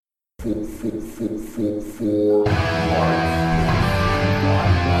Ladies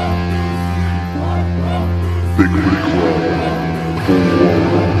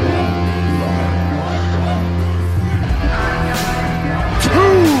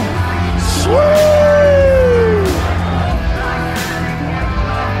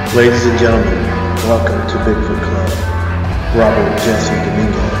and gentlemen, welcome to Bigfoot Club. Robert Jesse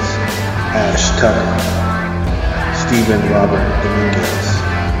Dominguez, Ash Tucker, Stephen Robert Dominguez,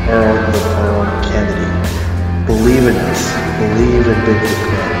 Earl the Pearl Kennedy. Believe in us, believe in Bigfoot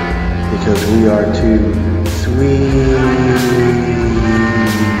Club, because we are too sweet.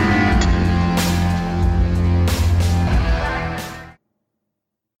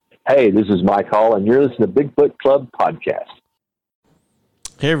 Hey, this is Mike Hall, and you're listening to Bigfoot Club Podcast.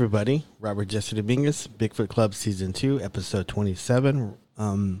 Hey everybody, Robert Jesse Dominguez, Bigfoot Club Season 2, Episode 27.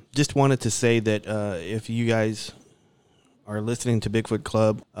 Just wanted to say that if you guys are listening to Bigfoot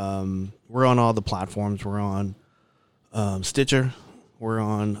Club, we're on all the platforms. We're on Stitcher, we're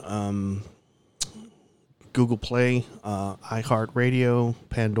on Google Play, iHeartRadio,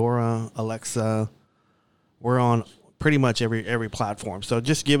 Pandora, Alexa. We're on pretty much every platform. So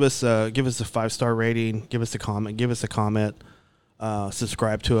just give us a 5-star rating, give us a comment.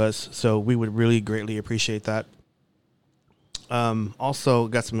 Subscribe to us, so we would really greatly appreciate that. Also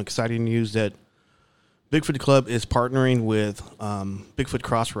got some exciting news that Bigfoot Club is partnering with Bigfoot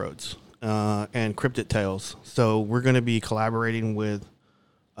Crossroads and Cryptid Tales. So we're going to be collaborating with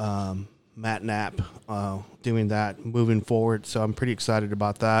Matt Knapp, doing that moving forward. So I'm pretty excited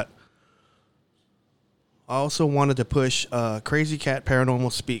about that. I also wanted to push Crazy Cat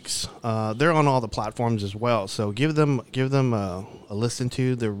Paranormal Speaks. They're on all the platforms as well, so give them a listen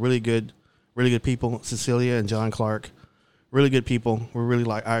to. They're really good people. Cecilia and John Clark, really good people. I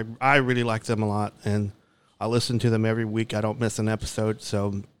really like them a lot, and I listen to them every week. I don't miss an episode,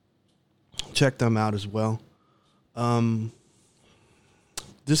 so check them out as well.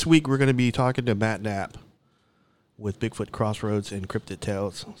 This week we're going to be talking to Matt Knapp with Bigfoot Crossroads and Cryptid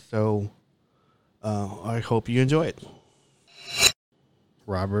Tales. So. I hope you enjoy it.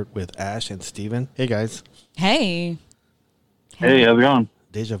 Robert with Ash and Steven. Hey, guys. Hey. Hey, how's it going?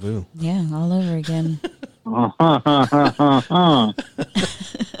 Deja vu. Yeah, all over again.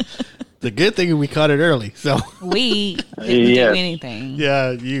 The good thing is we caught it early, so. We didn't do anything.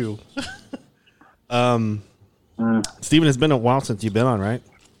 Yeah, you. Steven, it's been a while since you've been on, right?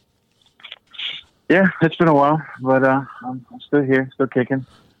 Yeah, it's been a while, but I'm still here, still kicking.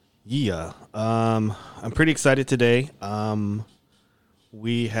 Yeah. I'm pretty excited today.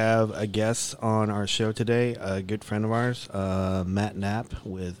 We have a guest on our show today, a good friend of ours, Matt Knapp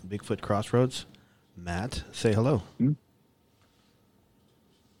with Bigfoot Crossroads. Matt, say hello.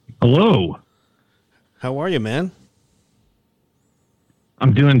 Hello. How are you, man?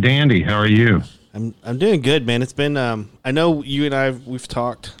 I'm doing dandy. How are you? I'm doing good, man. It's been I know you and we've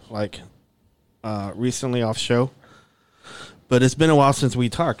talked recently off show. But it's been a while since we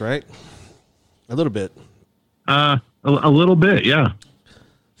talked, right? A little bit. A little bit, yeah.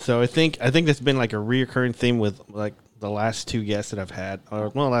 So I think that's been like a reoccurring theme with like the last two guests that I've had, or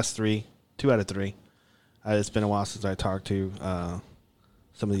well, the last three, 2 out of 3. It's been a while since I talked to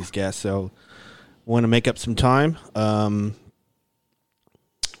some of these guests, so want to make up some time.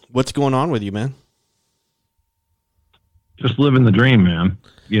 What's going on with you, man? Just living the dream, man.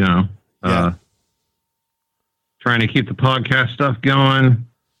 You know. Yeah. Trying to keep the podcast stuff going,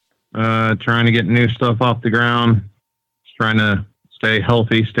 trying to get new stuff off the ground, just trying to stay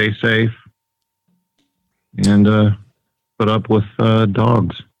healthy, stay safe, and put up with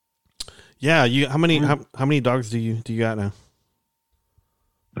dogs. Yeah, how many dogs do you got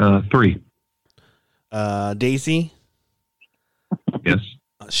now? 3. Daisy. Yes.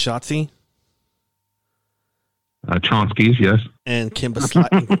 Shotzi. Chomsky's, yes. And Kimba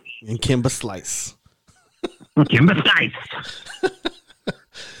Slice. Kimba Slice.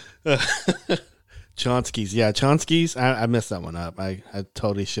 Chomsky's. Yeah, Chomsky's. I messed that one up. I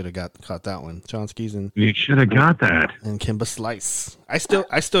totally should have caught that one. Chomsky's and you should have got that. And Kimba Slice. I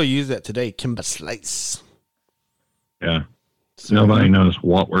still use that today. Kimba Slice. Yeah. So, nobody knows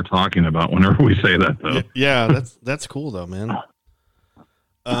what we're talking about whenever we say that, though. Yeah, that's cool though, man.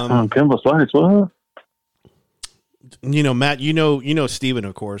 Kimba Slice. What? You know, Matt. You know Steven,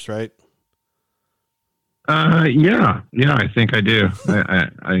 of course, right? Yeah, I think I do.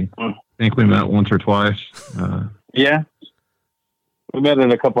 I think we met once or twice. Yeah, we met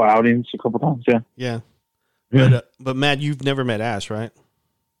at a couple outings, a couple times. Yeah. Yeah. But Matt, you've never met Ash, right?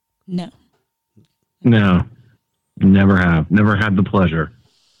 No. No, never have. Never had the pleasure.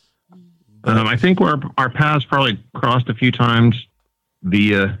 I think our paths probably crossed a few times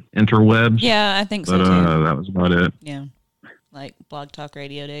via interwebs. Yeah, I think so But too. that was about it. Yeah, like Blog Talk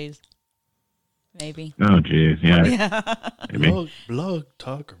Radio days, maybe. Oh, geez. Yeah. Yeah. Maybe. Blog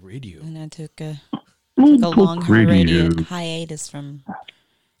Talk Radio. And I took a long Radio. hiatus from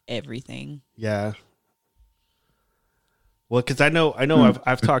everything. Yeah. Well, because I know,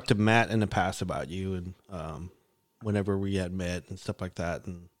 I've talked to Matt in the past about you, and whenever we had met and stuff like that,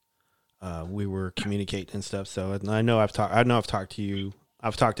 and we were communicating and stuff. So I know I've talked to you.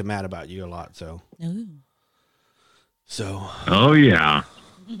 I've talked to Matt about you a lot. So. Ooh. So. Oh, yeah.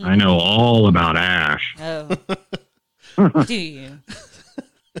 I know all about Ash. Oh. Do you?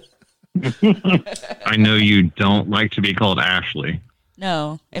 I know you don't like to be called Ashley.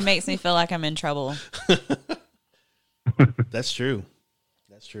 No, it makes me feel like I'm in trouble. That's true.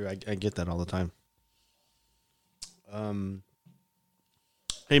 That's true. I get that all the time.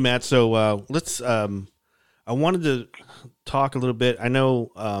 Hey Matt, so let's. I wanted to talk a little bit. I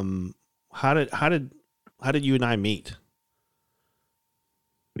know. How did you and I meet?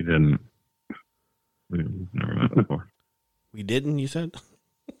 We didn't. We've never met before. We didn't. You said.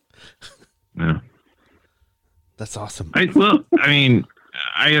 No. That's awesome. I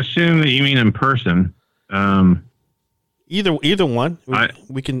assume that you mean in person. Either one.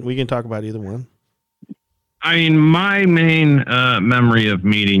 We can talk about either one. I mean, my main memory of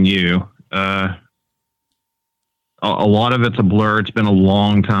meeting you, a lot of it's a blur. It's been a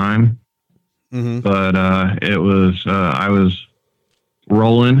long time, but it was I was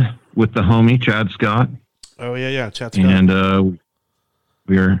rolling with the homie Chad Scott. Oh yeah, Chad Scott. And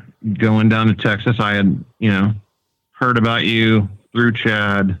we were going down to Texas. I had heard about you through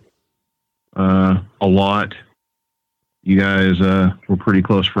Chad a lot. You guys were pretty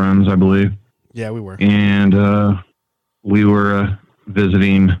close friends, I believe. Yeah, we were. And we were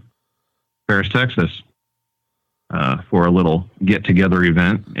visiting Paris, Texas for a little get-together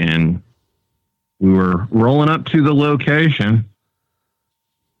event. And we were rolling up to the location.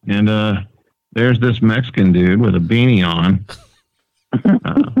 And there's this Mexican dude with a beanie on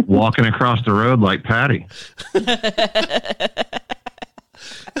walking across the road like Patty.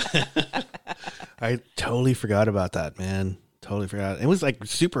 I totally forgot about that, man. Totally forgot. It was like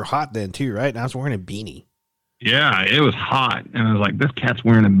super hot then too, right? And I was wearing a beanie. Yeah, it was hot, and I was like, "This cat's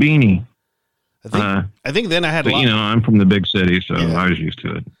wearing a beanie." I think then I had. But I'm from the big city, so Yeah. I was used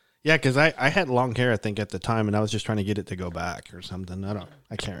to it. Yeah, because I had long hair, I think, at the time, and I was just trying to get it to go back or something.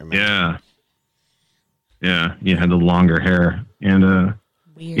 I can't remember. Yeah, you had the longer hair, and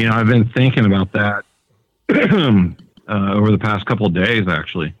Weird. I've been thinking about that over the past couple of days,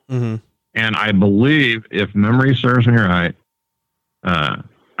 actually. Mm-hmm. And I believe, if memory serves me right,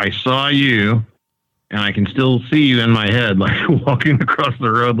 I saw you, and I can still see you in my head, like walking across the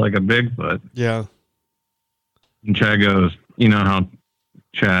road like a Bigfoot. Yeah. And Chad goes, you know how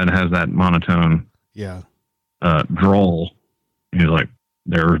Chad has that monotone Yeah. drawl. And he's like,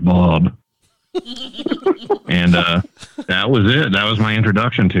 "There's Bob." And that was it. That was my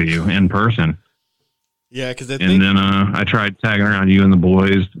introduction to you in person. Yeah, because And then I tried tagging around you and the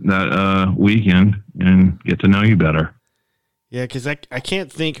boys that weekend and get to know you better. Yeah, because I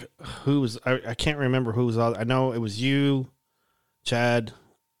can't think who was. I can't remember who was all. I know it was you, Chad,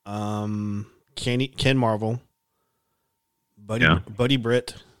 Ken Marvel, Buddy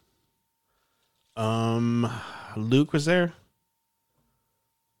Britt, Luke was there.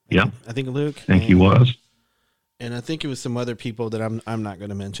 Yeah, I think Luke. I think he was. And I think it was some other people that I'm not going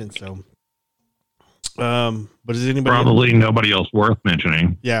to mention. So, but is anybody Probably nobody else worth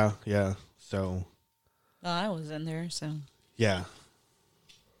mentioning. Yeah. So. Well, I was in there, so. Yeah.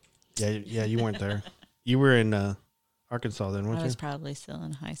 You weren't there. You were in Arkansas then, weren't you? I was probably still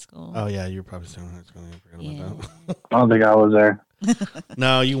in high school. Oh yeah, you were probably still in high school. I forgot about that. I don't think I was there.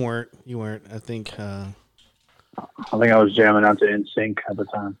 No, you weren't. I think. I think I was jamming out to NSYNC at the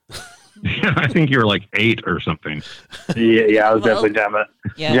time. Yeah, I think you were like 8 or something. Yeah, I was Well, definitely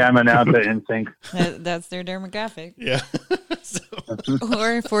Yeah, jamming out to NSYNC. that's their demographic. Yeah.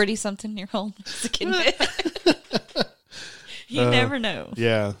 Or a 40-something-year-old Mexican man. You never know.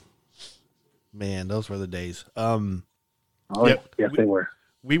 Yeah. Man, those were the days. Oh, Yep. yes, they were.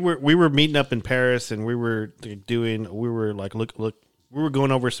 We were meeting up in Paris, and we were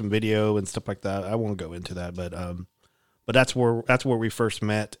going over some video and stuff like that. I won't go into that, but that's where we first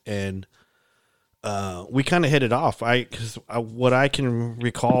met, and we kind of hit it off. Because what I can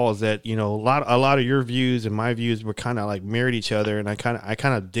recall is that a lot of your views and my views were kind of like mirrored each other, and I kind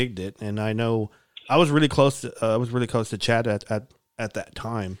of digged it. And I know I was really close to Chad at that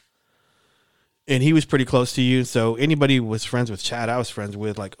time. and he was pretty close to you. So anybody who was friends with Chad, I was friends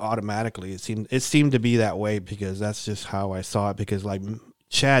with like automatically. It seemed to be that way because that's just how I saw it. Because like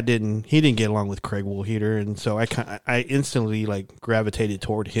Chad didn't get along with Craig Woolheater, and so I instantly like gravitated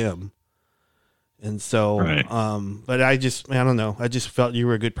toward him. And so, Right. But I don't know. I just felt you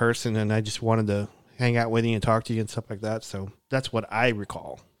were a good person, and I just wanted to hang out with you and talk to you and stuff like that. So that's what I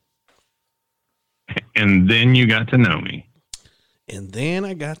recall. And then you got to know me. And then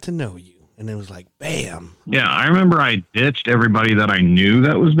I got to know you, and it was like, bam. Yeah, I remember I ditched everybody that I knew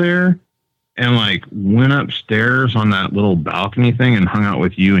that was there and like went upstairs on that little balcony thing and hung out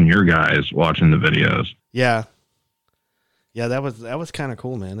with you and your guys watching the videos. Yeah. Yeah, that was kind of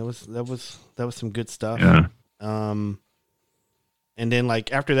cool, man. That was some good stuff. Yeah. And then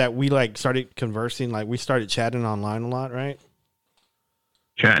like after that we like started conversing, like we started chatting online a lot, right?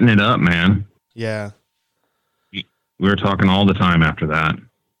 Chatting it up, man. Yeah. We were talking all the time after that.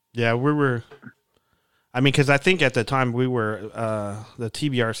 Yeah, we were. I mean, because I think at the time we were the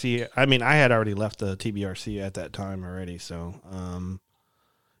TBRC. I mean, I had already left the TBRC at that time already. So,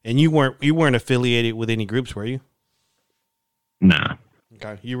 and you weren't affiliated with any groups, were you? Nah.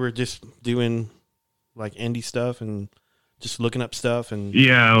 Okay, you were just doing like indie stuff and just looking up stuff and.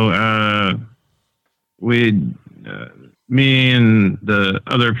 Yeah, me and the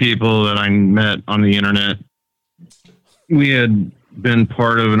other people that I met on the internet, we had been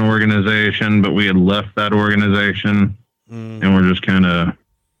part of an organization, but we had left that organization and we're just kind of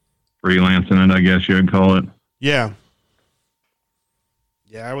freelancing it, I guess you would call it. Yeah.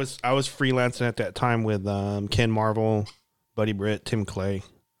 Yeah, I was freelancing at that time with Ken Marvel, Buddy Britt, Tim Clay,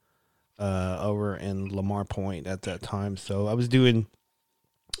 over in Lamar Point at that time. So I was doing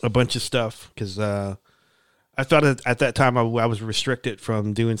a bunch of stuff because I thought at that time I was restricted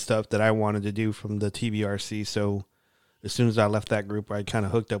from doing stuff that I wanted to do from the TBRC. So as soon as I left that group, I kind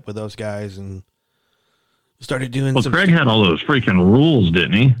of hooked up with those guys and started doing. Well, Craig had all those freaking rules,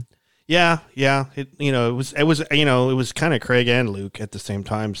 didn't he? Yeah. It was kind of Craig and Luke at the same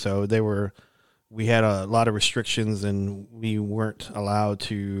time. So we had a lot of restrictions and we weren't allowed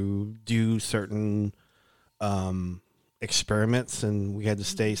to do certain experiments, and we had to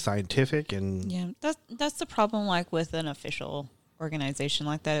stay scientific. And Yeah, that's the problem. Like with an official organization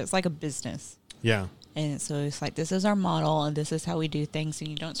like that, it's like a business. yeah. And so it's like, this is our model and this is how we do things, and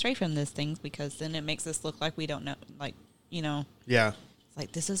you don't stray from these things because then it makes us look like we don't know, like, Yeah. it's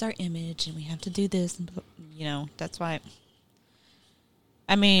like, this is our image and we have to do this. And, that's why,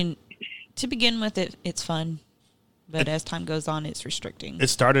 I mean, to begin with, it's fun, but as time goes on, it's restricting. It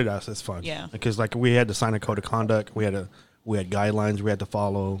started us as fun. Yeah. Because like we had to sign a code of conduct. We had guidelines we had to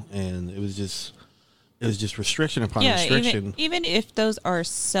follow, and it was just restriction upon restriction. Even if those are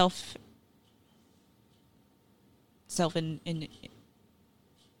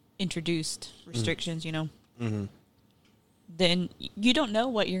introduced restrictions, Mm-hmm. then you don't know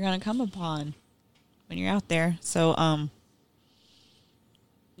what you're going to come upon when you're out there. So,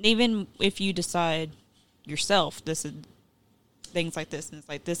 even if you decide yourself, this is things like this, and it's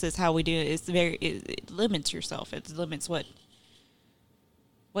like, this is how we do it. It limits yourself. It limits what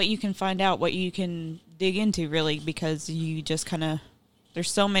you can find out, what you can dig into, really, because you just kind of,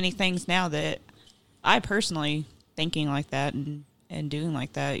 there's so many things now that I personally, thinking like that and doing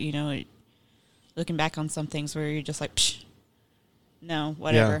like that, looking back on some things where you're just like, psh, no,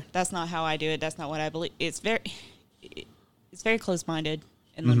 whatever. Yeah. That's not how I do it. That's not what I believe. It's very close-minded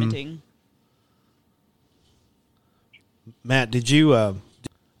and limiting. Matt, did you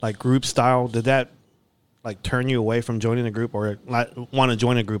like group style? Did that like turn you away from joining a group, or like, want to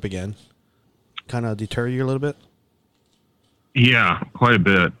join a group again? Kind of deter you a little bit? Yeah, quite a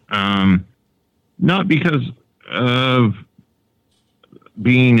bit. Not because of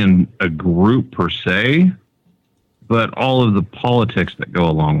being in a group per se, but all of the politics that go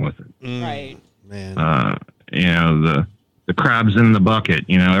along with it. Right. Man. The crabs in the bucket,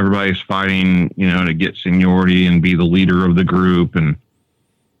 everybody's fighting, to get seniority and be the leader of the group. And,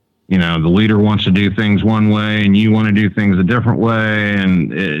 the leader wants to do things one way and you want to do things a different way.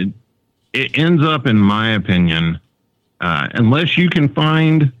 And it ends up, in my opinion, unless you can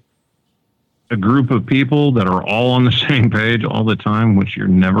find a group of people that are all on the same page all the time, which you're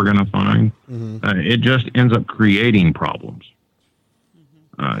never going to find, it just ends up creating problems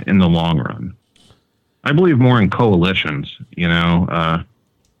in the long run. I believe more in coalitions, you got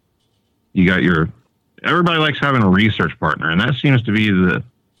everybody likes having a research partner, and that seems to be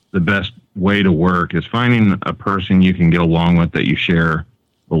the best way to work, is finding a person you can get along with, that you share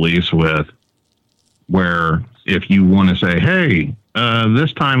beliefs with, where if you want to say, hey,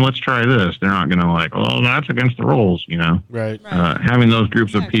 this time let's try this, they're not going to like, oh, that's against the rules, Right. Having those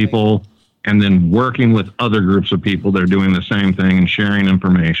groups of people and then working with other groups of people that are doing the same thing and sharing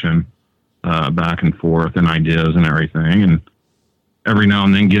information back and forth and ideas and everything. And every now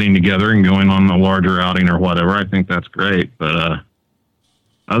and then getting together and going on a larger outing or whatever. I think that's great. But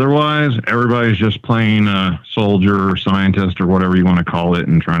otherwise, everybody's just playing soldier or scientist or whatever you want to call it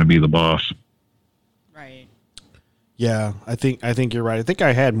and trying to be the boss. Right. Yeah, I think you're right. I think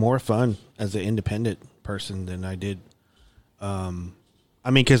I had more fun as an independent person than I did. I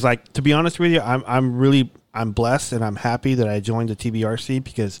mean, because like, to be honest with you, I'm blessed and I'm happy that I joined the TBRC,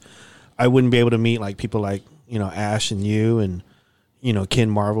 because I wouldn't be able to meet like people like, you know, Ash and you and, you know, Ken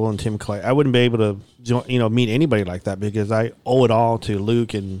Marvel and Tim Clay. I wouldn't be able to join, you know, meet anybody like that, because I owe it all to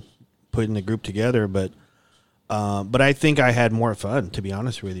Luke and putting the group together. But I think I had more fun, to be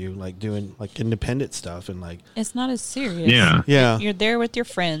honest with you, like doing like independent stuff and like, It's not as serious. Yeah. Yeah. You're there with your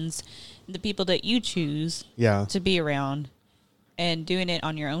friends, the people that you choose yeah, to be around, and doing it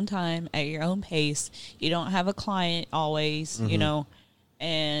on your own time, at your own pace. You don't have a client always, you know,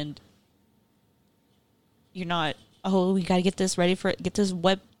 and you're not, oh, we got to get this ready get this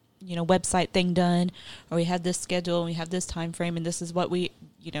website thing done, or we have this schedule and we have this time frame and this is what we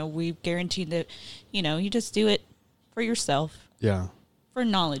guarantee that, you know, you just do it for yourself, yeah. for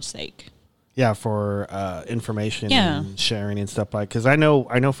knowledge sake. Yeah, for information Yeah. and sharing and stuff like. Because I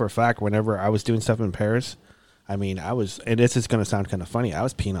know for a fact, whenever I was doing stuff in Paris, I mean, and this is going to sound kind of funny, I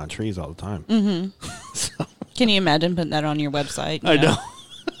was peeing on trees all the time. So, Can you imagine putting that on your website? I know.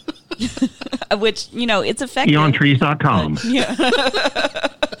 Which, you know, it's effective. EonTrees.com.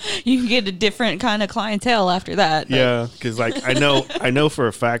 You can get a different kind of clientele after that. but- Yeah, because like I know for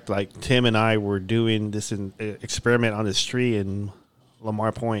a fact, like Tim and I were doing this experiment on this tree in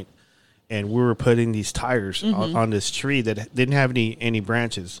Lamar Point, and we were putting these tires on this tree that didn't have any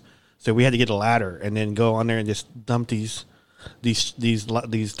branches, so we had to get a ladder and then go on there and just dump these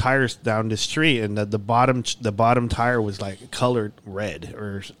tires down this tree, and the bottom tire was like colored red,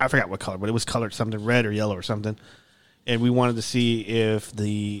 or I forgot what color, but it was colored something red or yellow or something. And we wanted to see if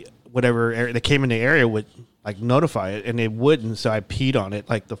the whatever area that came in the area would like notify it, and it wouldn't. So I peed on it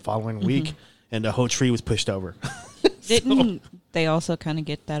like the following week, and the whole tree was pushed over. Didn't they also kind of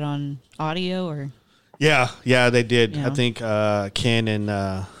get that on audio or? Yeah, they did. Yeah. I think Ken and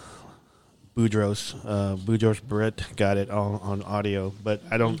Boudros Barrett got it on audio, but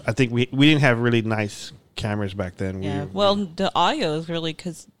I think we didn't have really nice cameras back then. Yeah. Well, the audio is really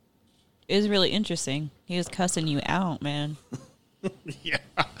really interesting. He was cussing you out, man. yeah.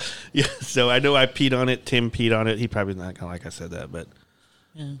 So I know I peed on it. Tim peed on it. He probably not gonna like I said that, but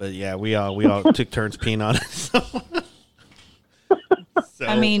yeah, we all took turns peeing on it. So.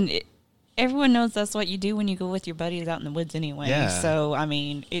 I mean, everyone knows that's what you do when you go with your buddies out in the woods anyway. Yeah. So I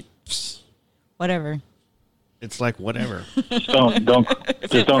mean, whatever. It's like whatever. Just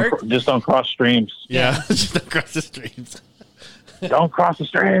don't cross streams. Yeah, just across the streets. Don't cross the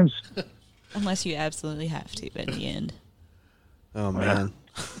streams. Unless you absolutely have to at the end. Oh man,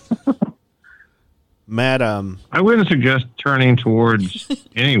 Matt. I wouldn't suggest turning towards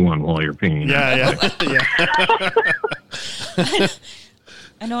anyone while you're peeing. Yeah.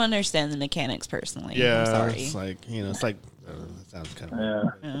 I don't understand the mechanics personally. Yeah, I'm sorry. it's like that sounds kind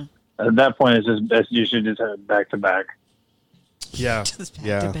of Yeah. At that point, it's just best you should just have it back to back. yeah, Just back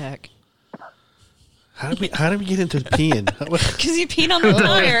yeah. to back. How did we get into peeing? Because you peed on the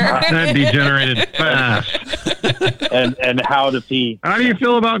tire. That degenerated fast. And how to pee. How do you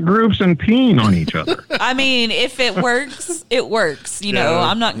feel about groups and peeing on each other? I mean, if it works, it works. You know, Yeah,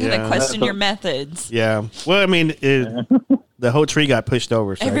 I'm not going to yeah. question your methods. Yeah. Well, I mean, the whole tree got pushed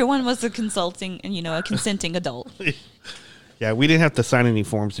over. So Everyone was a consenting adult. yeah, we didn't have to sign any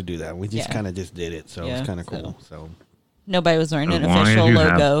forms to do that. We just Yeah. kind of just did it. So it Yeah, was kind of cool. So Nobody was wearing an As long as official you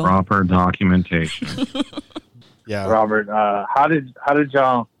logo. have proper documentation. yeah. Robert, how did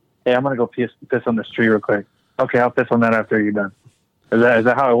y'all? Hey, I'm gonna go piss on this tree real quick. Okay, I'll piss on that after you're done. Is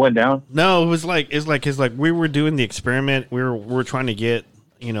that how it went down? No, it was like we were doing the experiment. We were trying to get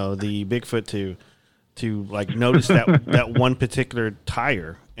the Bigfoot to like notice that one particular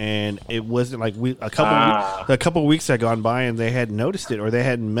tire, and it wasn't like a couple weeks had gone by and they hadn't noticed it or they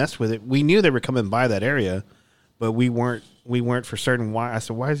hadn't messed with it. We knew they were coming by that area, but we weren't for certain why. I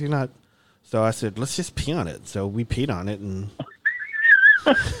said, why is he not? So I said, let's just pee on it. So we peed on it and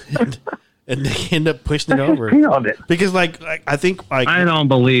and they end up pushing it over. Pee on it. Because like I think I don't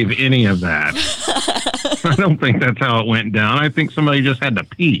believe any of that. I don't think that's how it went down. I think somebody just had to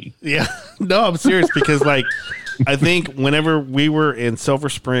pee. Yeah, no, I'm serious because like I think whenever we were in Silver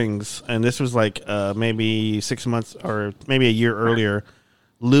Springs, and this was like maybe 6 months or maybe a year earlier,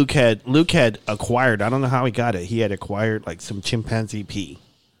 Luke had acquired. I don't know how he got it. He had acquired like some chimpanzee pee.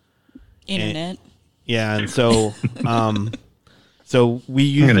 Internet. Yeah, and so so we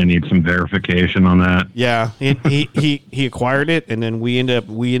I'm used gonna need some verification on that. yeah, he acquired it, and then we end up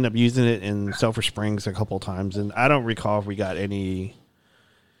using it in Sulphur Springs a couple times, and I don't recall if we got any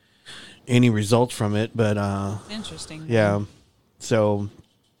results from it, but It's interesting. yeah. So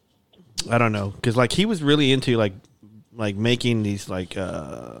I don't know, because like he was really into like making these like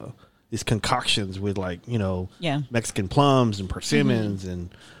these concoctions with like Yeah. Mexican plums and persimmons and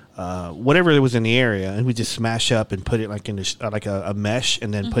whatever was in the area, and we just smash up and put it like in like a mesh,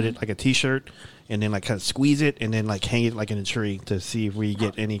 and then put it like a t-shirt, and then like kind of squeeze it, and then like hang it like in a tree to see if we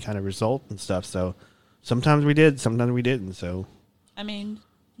get any kind of result and stuff. So sometimes we did, sometimes we didn't. So I mean,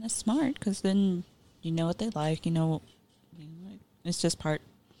 that's smart because then you know what they like. It's just part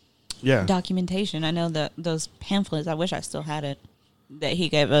yeah, documentation. I know that those pamphlets. I wish I still had it that he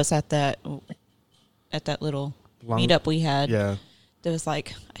gave us at that little meetup we had. yeah, There was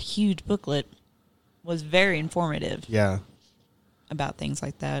like a huge booklet. Was very informative yeah. about things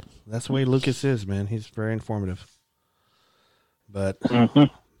like that. That's the way Lucas is, man. He's very informative. But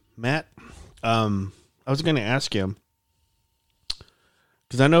Matt, I was going to ask him,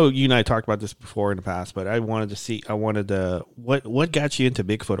 because I know you and I talked about this before in the past, but I wanted to what got you into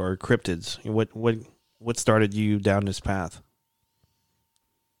Bigfoot or cryptids? What started you down this path?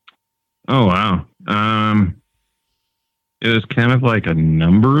 Oh wow. It was kind of like a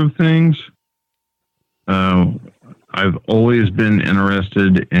number of things. I've always been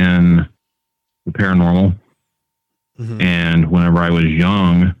interested in the paranormal. Mm-hmm. And whenever I was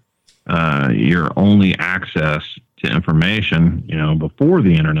young, your only access to information, before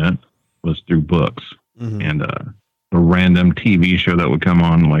the internet was through books and a random TV show that would come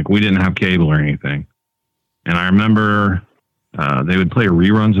on. Like, we didn't have cable or anything. And I remember they would play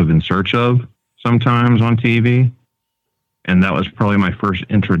reruns of In Search Of sometimes on TV. And that was probably my first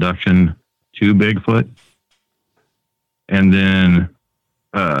introduction to Bigfoot. And then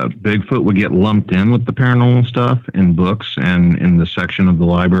Bigfoot would get lumped in with the paranormal stuff in books and in the section of the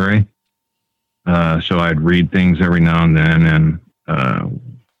library. So I'd read things every now and then. And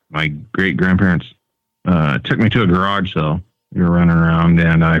my great-grandparents took me to a garage sale. We were running around,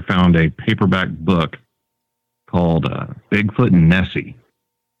 and I found a paperback book called Bigfoot and Nessie.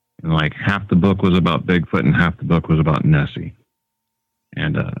 And like half the book was about Bigfoot and half the book was about Nessie.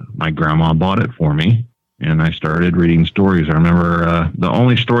 And my grandma bought it for me, and I started reading stories. I remember the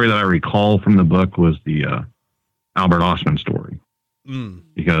only story that I recall from the book was the Albert Osman story.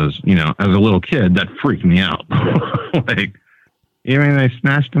 Because, as a little kid, that freaked me out. Like, you mean they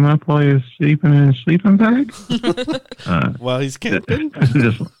snatched him up while he was sleeping in his sleeping bag? Well, he's camping.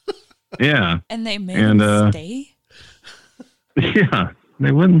 Yeah. And they made him stay? Yeah.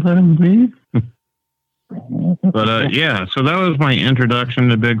 They wouldn't let him leave. But yeah, so that was my introduction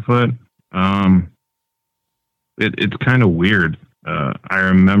to Bigfoot. It's kind of weird. I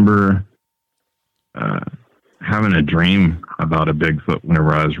remember having a dream about a Bigfoot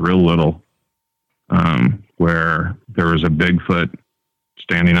whenever I was real little, where there was a Bigfoot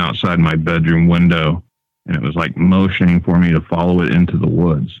standing outside my bedroom window, and it was like motioning for me to follow it into the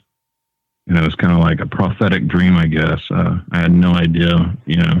woods. And it was kind of like a prophetic dream, I guess. I had no idea,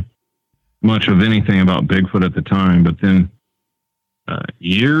 much of anything about Bigfoot at the time. But then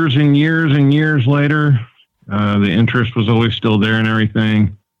years and years and years later, the interest was always still there and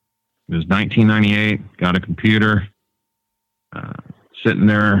everything. It was 1998, got a computer, sitting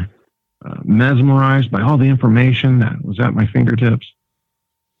there mesmerized by all the information that was at my fingertips.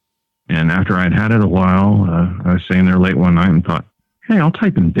 And after I'd had it a while, I was sitting there late one night and thought, hey, I'll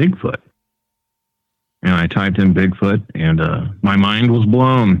type in Bigfoot. And I typed in Bigfoot, and my mind was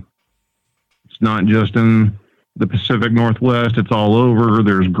blown. It's not just in the Pacific Northwest. It's all over.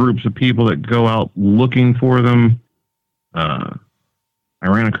 There's groups of people that go out looking for them. I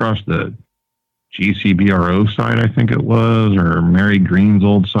ran across the GCBRO site, I think it was, or Mary Green's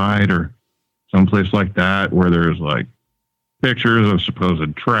old site, or someplace like that, where there's like pictures of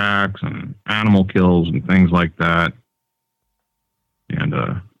supposed tracks and animal kills and things like that.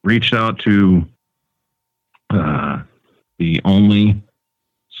 And reached out to the only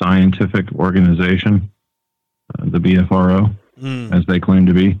scientific organization, the BFRO, as they claim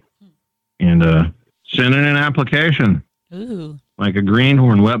to be, and sent in an application. Ooh. Like a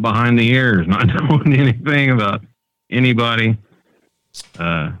greenhorn wet behind the ears, not knowing anything about anybody.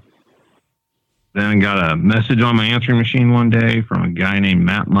 Then got a message on my answering machine one day from a guy named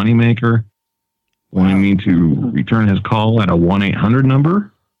Matt Moneymaker, wanting me to return his call at a 1-800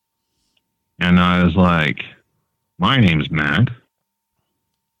 number. And I was like, my name's Matt. It's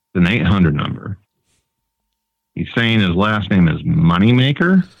an 800 number. He's saying his last name is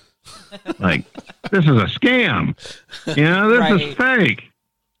Moneymaker. Like, this is a scam. You know, this is fake.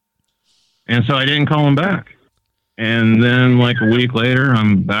 And so I didn't call him back. And then like a week later,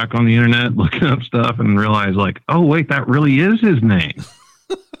 I'm back on the internet looking up stuff and realize like, oh, wait, that really is his name.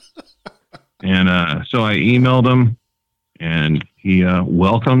 And so I emailed him, and he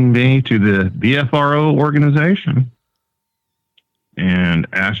welcomed me to the BFRO organization and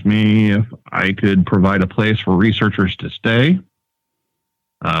asked me if I could provide a place for researchers to stay,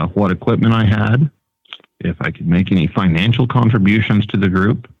 what equipment I had, if I could make any financial contributions to the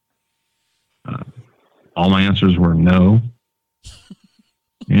group. All my answers were no.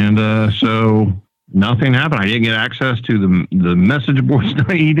 And so nothing happened. I didn't get access to the message boards.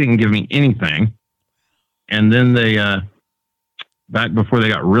 He didn't give me anything. And then they, back before they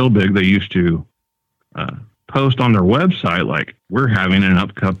got real big, they used to post on their website, like, we're having an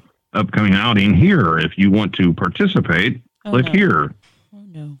upcoming outing here. If you want to participate, click here. Oh,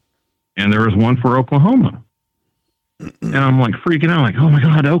 no. And there was one for Oklahoma. And I'm like freaking out, like, oh my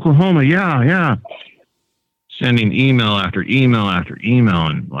God, Oklahoma. Yeah. Sending email after email after email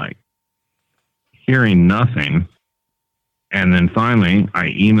and like hearing nothing. And then finally I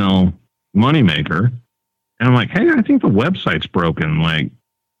email Moneymaker and I'm like, hey, I think the website's broken. Like,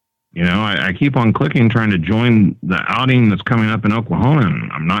 you know, I keep on clicking, trying to join the outing that's coming up in Oklahoma,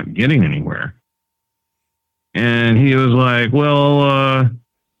 and I'm not getting anywhere. And he was like, well,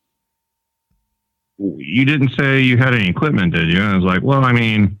 you didn't say you had any equipment, did you? And I was like, well, I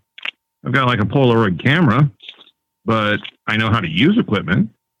mean, I've got like a Polaroid camera, but I know how to use equipment.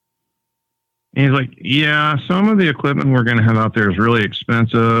 And he's like, yeah, some of the equipment we're going to have out there is really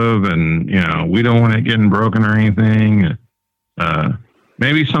expensive, and, you know, we don't want it getting broken or anything.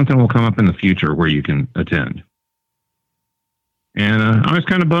 Maybe something will come up in the future where you can attend. And I was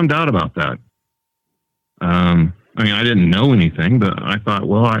kind of bummed out about that. I mean, I didn't know anything, but I thought,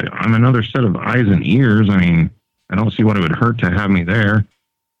 well, I'm another set of eyes and ears. I mean, I don't see what it would hurt to have me there.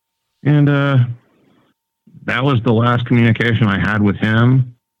 And that was the last communication I had with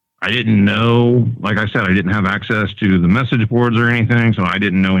him. I didn't know, like I said, I didn't have access to the message boards or anything, so I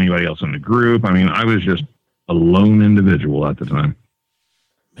didn't know anybody else in the group. I mean, I was just a lone individual at the time.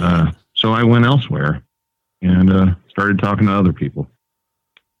 So I went elsewhere and started talking to other people.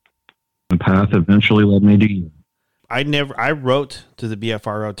 The path eventually led me to you. I wrote to the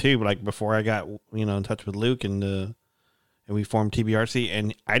BFRO too, but like before I got, you know, in touch with Luke and we formed TBRC,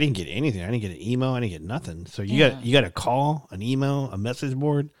 and I didn't get anything. I didn't get an email. I didn't get nothing. So you got a call, an email, a message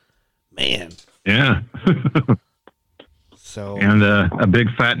board, man. Yeah. So and a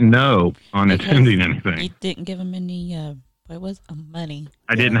big fat no on attending anything. You didn't give him any money.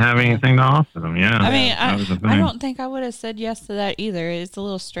 I didn't have anything to offer them. Yeah. I mean, I don't think I would have said yes to that either. It's a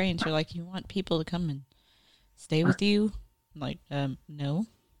little strange. You're like, you want people to come and stay with you? I'm like, no.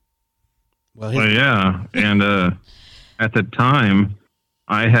 Well, yeah. And at the time,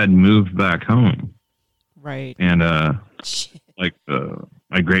 I had moved back home. Right. And like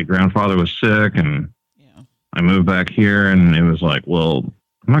my great grandfather was sick, and I moved back here, and it was like, well,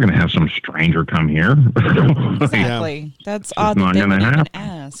 I'm not going to have some stranger come here. Exactly. That's odd that they wouldn't even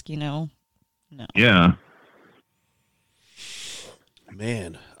ask, you know? No. Yeah.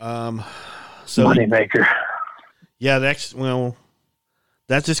 Man. So Moneymaker. Yeah, that's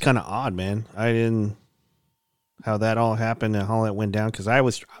just kind of odd, man. I didn't how that all happened and how that went down, because I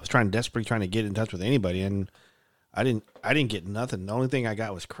was desperately trying to get in touch with anybody, and I didn't get nothing. The only thing I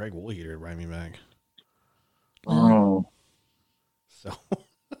got was Craig Woolheater to write me back. Oh. So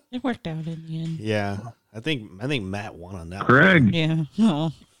it worked out in the end. Yeah. I think Matt won on that Craig. one. Yeah.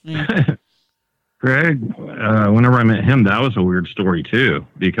 Oh, yeah. Craig, whenever I met him, that was a weird story too,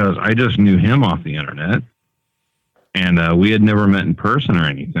 because I just knew him off the internet, and we had never met in person or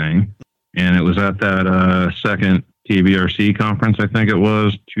anything. And it was at that second TBRC conference, I think it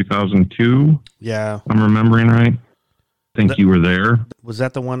was 2002. Yeah. If I'm remembering right. I think you were there. Was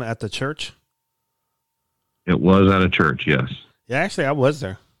that the one at the church? It was at a church, yes. Yeah, actually, I was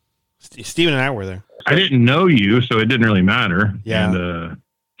there. Steven and I were there. I didn't know you, so it didn't really matter. Yeah. And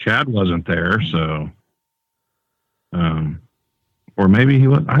Chad wasn't there, so... or maybe he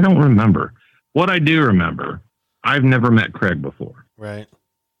was... I don't remember. What I do remember, I've never met Craig before. Right.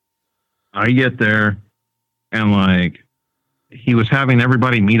 I get there, and, like, he was having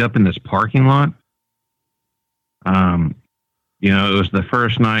everybody meet up in this parking lot. You know, it was the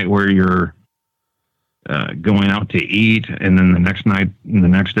first night where you're going out to eat, and then the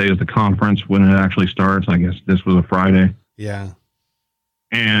next day is the conference when it actually starts. I guess this was a Friday. Yeah.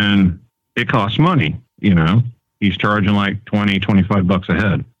 And it costs money, you know. He's charging like $20, $25 a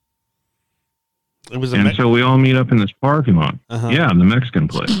head. It was And so we all meet up in this parking lot. Uh-huh. Yeah, the Mexican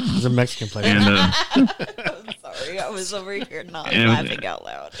place. It was a Mexican place. And I'm sorry, I was over here not And- laughing out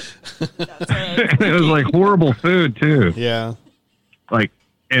loud. That's what I was it was like horrible food too. yeah. Like,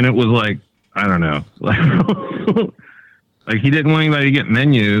 and it was like, I don't know, like he didn't want anybody to get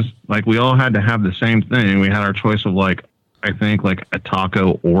menus. Like we all had to have the same thing. We had our choice of like, I think like a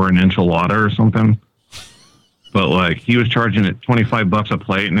taco or an enchilada or something. But like he was charging it $25 a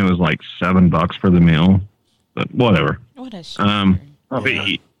plate, and it was like $7 for the meal. But whatever. What a shit. But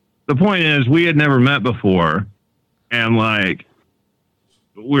the point is, we had never met before, and like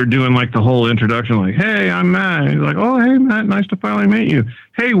we're doing like the whole introduction, like, "Hey, I'm Matt." And he's like, "Oh, hey, Matt, nice to finally meet you.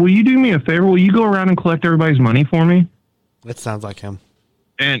 Hey, will you do me a favor? Will you go around and collect everybody's money for me?" That sounds like him.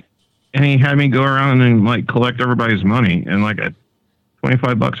 And he had me go around and like collect everybody's money, and like at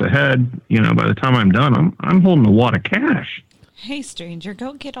 $25 a head, by the time I'm done, I'm holding a wad of cash. Hey, stranger,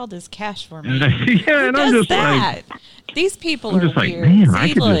 go get all this cash for me. And Who I'm does just that? like, These people I'm are just like, weird. man,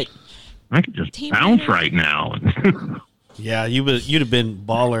 See, I could just Team bounce leader. right now. Yeah, you'd have been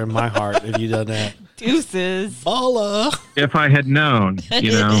baller in my heart if you'd done that. Deuces. Baller. If I had known,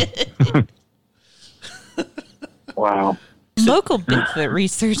 Wow. Local Bigfoot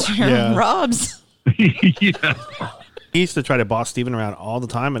researcher Yeah. Rob's. yeah. He used to try to boss Steven around all the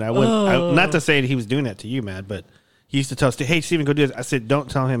time, and I wouldn't. Not to say that he was doing that to you, Matt, but he used to tell Steven, "Hey, Steven, go do this." I said, "Don't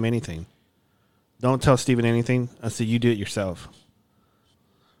tell him anything. Don't tell Steven anything." I said, "You do it yourself."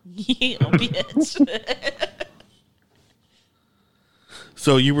 You bitch.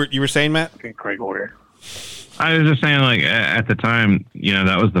 So you were saying, Matt? Okay, Craig order. I was just saying, like, at the time,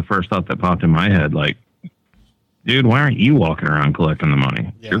 that was the first thought that popped in my head. Like, dude, why aren't you walking around collecting the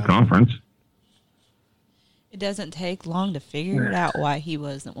money? It's your Yeah. conference. It doesn't take long to figure it out why he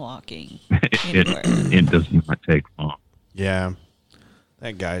wasn't walking It anywhere. it does not take long. Yeah,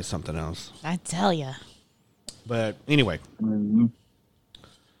 that guy is something else. I tell ya. But anyway,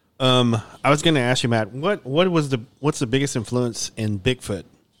 I was going to ask you, Matt, what's the biggest influence in Bigfoot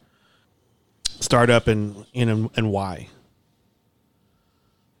startup and why?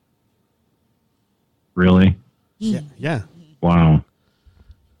 Really? Yeah, Wow.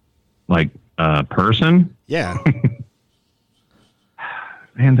 Like a person? yeah.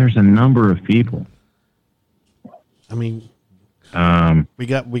 Man, there's a number of people. I mean, Um, we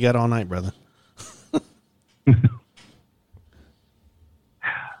got all night, brother.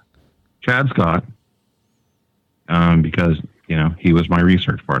 Chad Scott, because he was my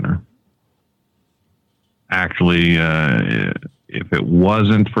research partner. Actually, if it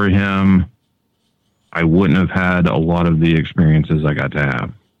wasn't for him, I wouldn't have had a lot of the experiences I got to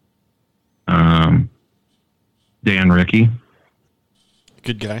have. Dan Rickey,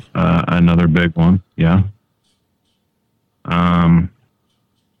 Good guy. another big one, yeah.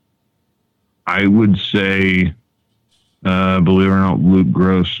 I would say, believe it or not, Luke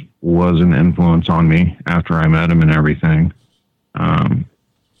Gross was an influence on me after I met him and everything.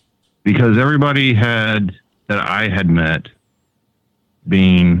 Because everybody that I had met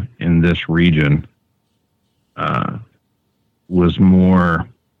being in this region, was more,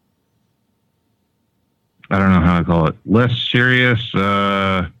 I don't know how to call it, less serious,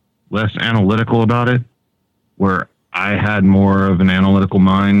 less analytical about it, where I had more of an analytical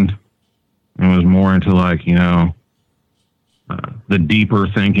mind and was more into like, the deeper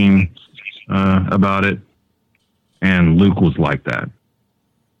thinking about it. And Luke was like that.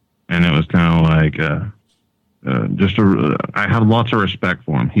 And it was kind of like, I had lots of respect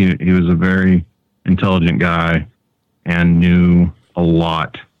for him. He was a very intelligent guy and knew a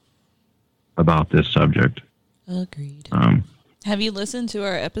lot about this subject. Agreed. Have you listened to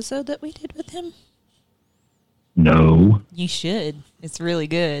our episode that we did with him? No, You should. It's really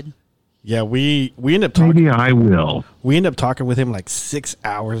good. Yeah, we end up talking. maybe I will. We end up talking with him like 6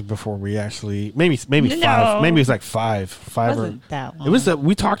 hours before we actually maybe No. 5. Maybe it was like five It or wasn't that long. it was.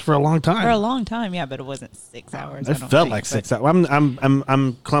 We talked for a long time. for a long time, yeah, but it wasn't 6 hours. I It don't felt think, like but- 6 hours.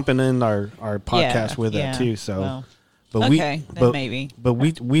 I'm clumping in our podcast Yeah, with yeah, that too. So, well, but okay, then maybe. But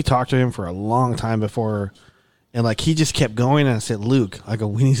we talked to him for a long time before, and like he just kept going. And I said, Luke, I go,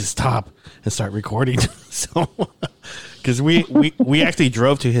 we need to stop and start recording. So, because we actually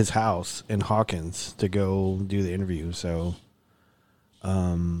drove to his house in Hawkins to go do the interview. So,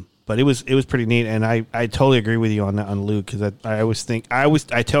 but it was pretty neat, and I totally agree with you on that, on Luke, because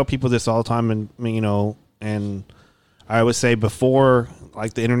I tell people this all the time, and and I always say before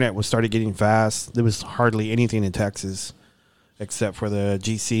like the internet started getting fast, there was hardly anything in Texas except for the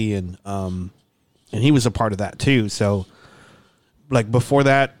GC, and he was a part of that too. So like before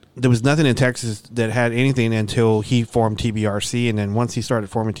that, there was nothing in Texas that had anything until he formed TBRC, and then once he started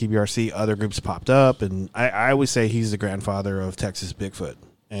forming TBRC, other groups popped up, and I always say he's the grandfather of Texas Bigfoot,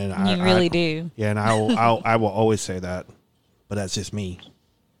 and You really do. Yeah, and I will always say that, but that's just me.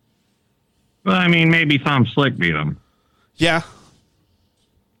 Well, I mean, maybe Tom Slick beat him. Yeah,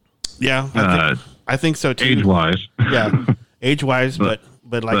 I think so too. Age wise, yeah, age wise, but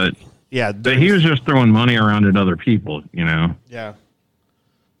yeah, but he was just throwing money around at other people, you know. Yeah.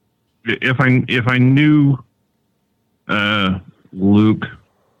 If I knew Luke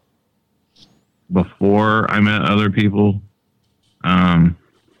before I met other people,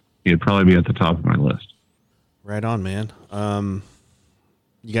 he'd probably be at the top of my list. Right on, man.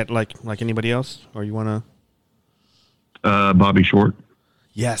 You got like anybody else, or you want to? Bobby Short.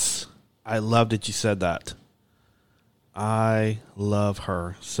 Yes, I love that you said that. I love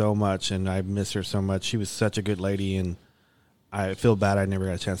her so much, and I miss her so much. She was such a good lady, and I feel bad I never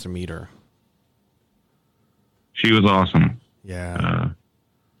got a chance to meet her. She was awesome. Yeah.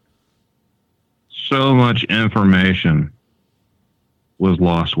 So much information was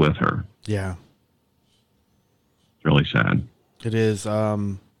lost with her. Yeah. It's really sad. It is.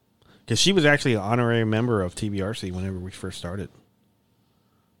 Because she was actually an honorary member of TBRC whenever we first started.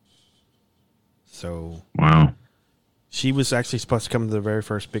 So. Wow. She was actually supposed to come to the very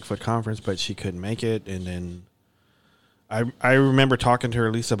first Bigfoot conference, but she couldn't make it, and then I remember talking to her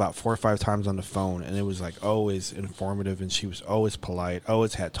at least about 4 or 5 times on the phone, and it was like always informative, and she was always polite,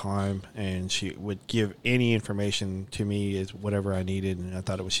 always had time, and she would give any information to me as whatever I needed, and I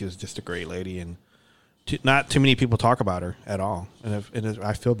thought she was just a great lady, and not too many people talk about her at all, and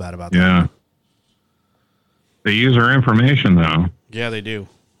I feel bad about that. Yeah. They use her information though. Yeah, they do.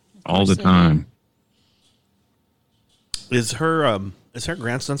 All the time. Is her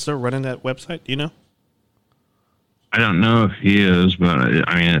grandson still running that website? Do you know? I don't know if he is, but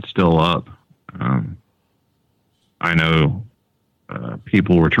I mean, it's still up. I know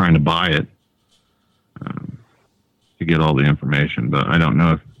people were trying to buy it to get all the information, but I don't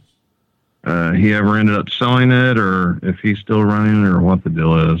know if he ever ended up selling it or if he's still running it or what the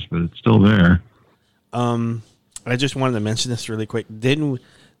deal is, but it's still there. I just wanted to mention this really quick.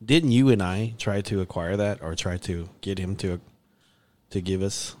 Didn't you and I try to acquire that or try to get him to give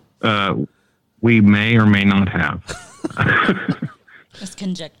us? We may or may not have. It's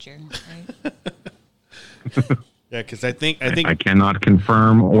conjecture, right? Yeah, because I think I cannot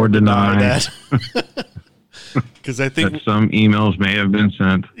confirm or deny that. Because I think that some emails may have been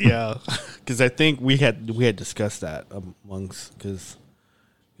sent. Yeah, because I think we had discussed that amongst because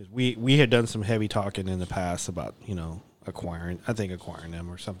we had done some heavy talking in the past about acquiring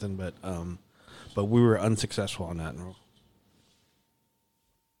them or something, but we were unsuccessful on that.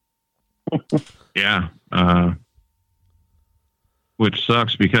 Yeah, which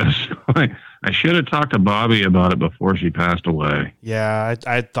sucks because I should have talked to Bobby about it before she passed away. Yeah,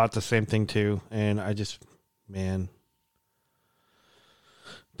 I thought the same thing too, and I just, man.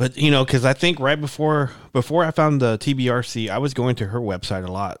 But because I think right before I found the TBRC, I was going to her website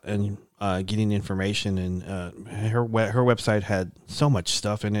a lot and getting information, and her website had so much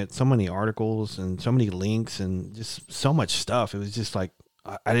stuff in it, so many articles and so many links and just so much stuff. It was just like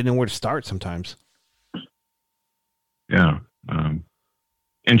I didn't know where to start sometimes. Yeah.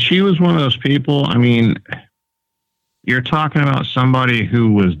 And she was one of those people. I mean, you're talking about somebody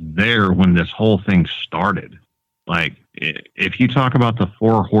who was there when this whole thing started. Like, if you talk about the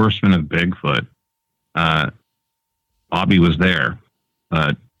 4 horsemen of Bigfoot, Bobby was there.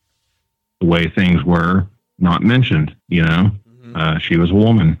 The way things were, not mentioned, Mm-hmm. She was a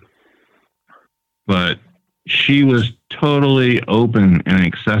woman. But she was totally open and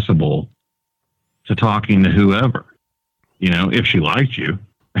accessible to talking to whoever. If she liked you.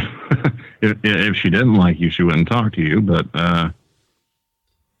 if she didn't like you, she wouldn't talk to you. But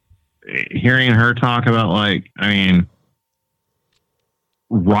hearing her talk about,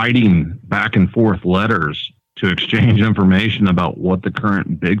 writing back and forth letters to exchange information about what the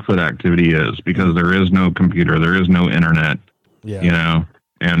current Bigfoot activity is, because there is no computer, there is no internet,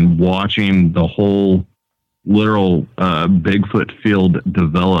 and watching the whole literal Bigfoot field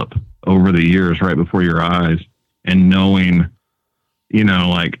develop over the years right before your eyes, and knowing,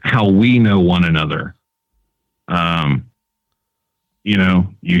 how we know one another.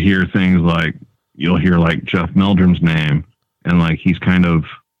 You hear things like, you'll hear Jeff Meldrum's name, and he's kind of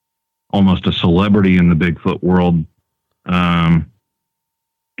almost a celebrity in the Bigfoot world.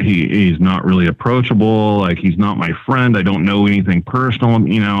 He's not really approachable. He's not my friend. I don't know anything personal.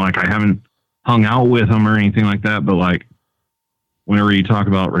 I haven't hung out with him or anything like that. But whenever you talk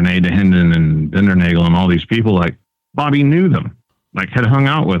about Renee DeHinden and Bindernagel and all these people, Bobby knew them. like had hung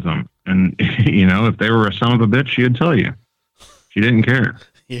out with them. And, you know, if they were a son of a bitch, she'd tell you. She didn't care.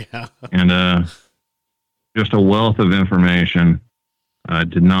 Yeah. And just a wealth of information.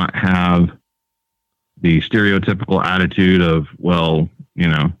 Did not have the stereotypical attitude of, well, you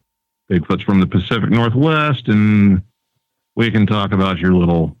know, Bigfoot's from the Pacific Northwest and we can talk about your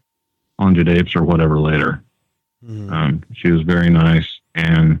little hundred apes or whatever later. She was very nice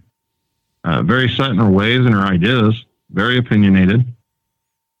and very set in her ways and her ideas, very opinionated.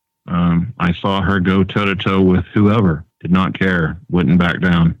 I saw her go toe-to-toe with whoever, did not care, wouldn't back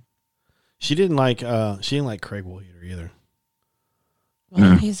down. She didn't like Craig Willieder either.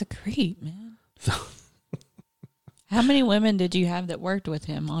 Well, No. he's a creep, man. How many women did you have that worked with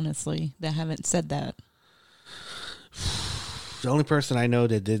him, honestly, that haven't said that? The only person I know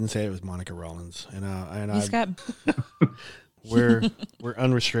that didn't say it was Monica Rollins, we're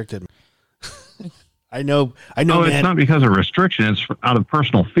unrestricted. I know. No, it's not because of restriction. It's out of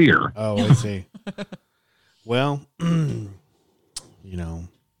personal fear. Oh, I see. Well, you know,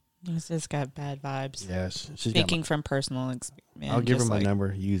 He's just got bad vibes. yes. Speaking from personal experience. I'll give her my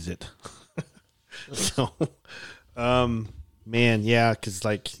number. Use it. So, man, yeah, because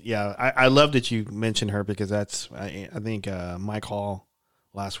I love that you mentioned her because I think Mike Hall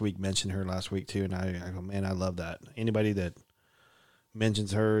last week mentioned her last week too, and I go, man, I love that. Anybody that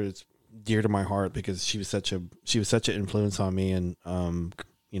mentions her is dear to my heart because she was such an influence on me and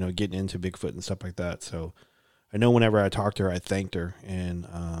you know, getting into Bigfoot and stuff like that. So I know whenever I talked to her, I thanked her, and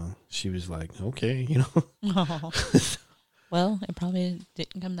she was like, okay, you know. Oh. Well, it probably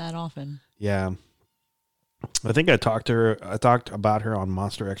didn't come that often. Yeah. I think I talked about her on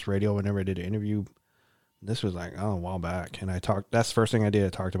Monster X Radio whenever I did an interview. This was like, a while back. And that's the first thing I did. I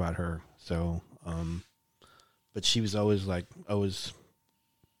talked about her. So, but she was always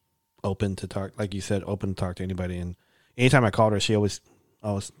open to talk, like you said, open to talk to anybody. And anytime I called her, she always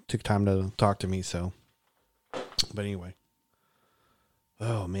took time to talk to me. So, but anyway.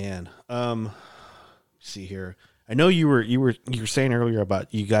 Oh man. Let's see here. I know you were saying earlier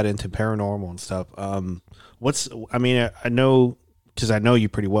about you got into paranormal and stuff. I know because I know you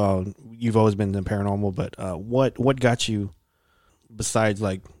pretty well. You've always been in paranormal, but what got you besides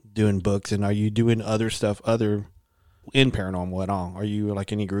like doing books, and are you doing other stuff other in paranormal at all? Are you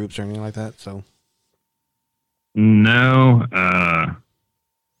like any groups or anything like that? So no, I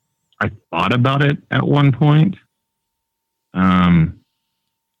thought about it at one point.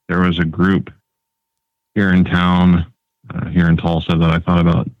 There was a group here in town, here in Tulsa, that I thought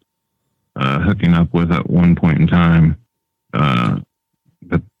about hooking up with at one point in time.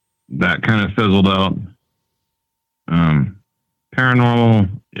 But that kind of fizzled out. Paranormal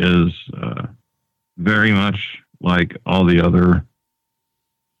is very much like all the other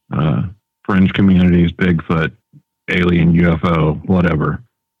fringe communities, Bigfoot, alien, UFO, whatever.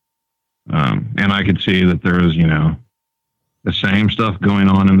 And I could see that there was, you know, the same stuff going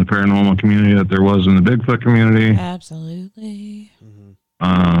on in the paranormal community that there was in the Bigfoot community. Absolutely.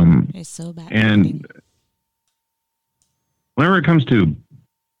 It's so bad. And whenever it comes to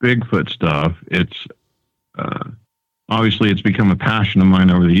Bigfoot stuff, it's obviously it's become a passion of mine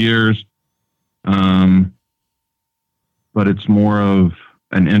over the years. But it's more of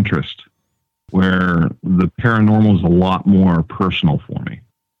an interest where the paranormal is a lot more personal for me.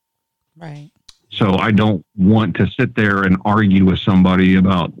 Right. So I don't want to sit there and argue with somebody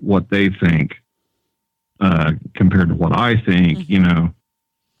about what they think compared to what I think, Mm-hmm. you know,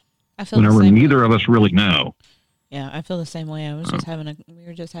 I feel whenever the same neither way. of us really know. Yeah, I feel the same way. We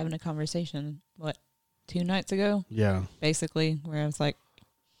were just having a conversation, 2 nights ago? yeah, Basically, where I was like,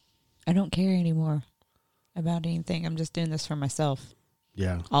 I don't care anymore about anything. I'm just doing this for myself.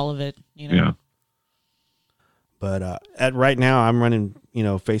 yeah. All of it, you know. Yeah. But at right now, I'm running, you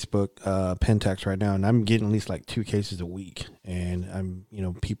know, Facebook Pentex right now, and I'm getting at least like 2 cases a week, and I'm, you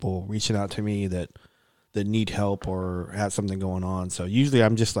know, people reaching out to me that need help or have something going on. So usually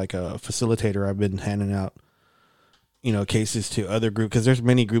I'm just like a facilitator. I've been handing out, you know, cases to other groups because there's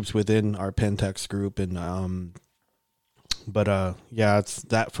many groups within our Pentex group, and yeah, it's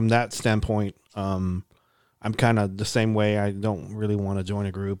that from that standpoint. I'm kind of the same way. I don't really want to join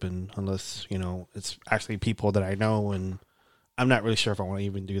a group unless, you know, it's actually people that I know, and I'm not really sure if I want to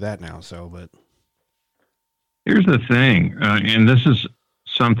even do that now. So, but Here's the thing, and this is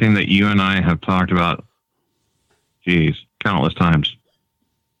something that you and I have talked about, countless times.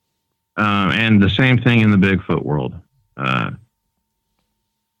 And the same thing in the Bigfoot world.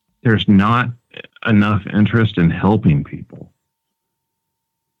 There's not enough interest in helping people.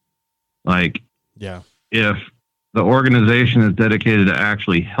 Like, yeah, if the organization is dedicated to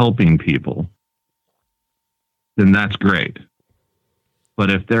actually helping people, then that's great. But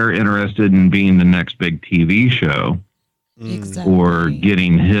if they're interested in being the next big TV show Exactly. or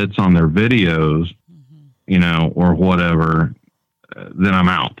getting hits on their videos, you know, or whatever, then I'm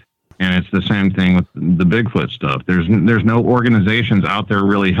out. And it's the same thing with the Bigfoot stuff. There's no organizations out there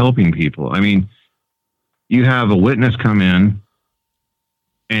really helping people. I mean, you have a witness come in,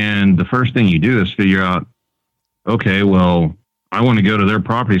 and the first thing you do is figure out, okay, well, I want to go to their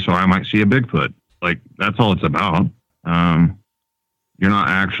property so I might see a Bigfoot. Like, that's all it's about. You're not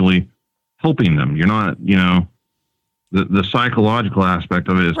actually helping them. You're not, you know, the psychological aspect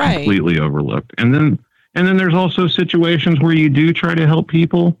of it is Right. completely overlooked. And then there's also situations where you do try to help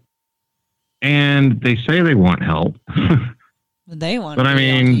people, and they say they want help. They want But to I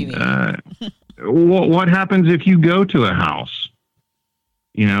be on mean, TV. what happens if you go to a house,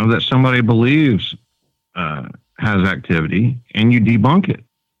 you know, that somebody believes has activity, and you debunk it?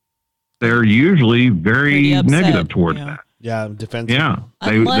 They're usually very Pretty upset, negative towards yeah. that. Yeah, defensive. Yeah,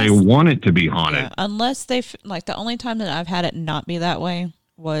 they Unless- want it to be haunted. Yeah, unless like the only time that I've had it not be that way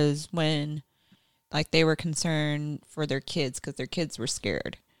was when like they were concerned for their kids because their kids were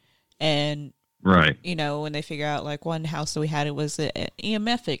scared. And, Right. you know, when they figure out like one house that we had, it was an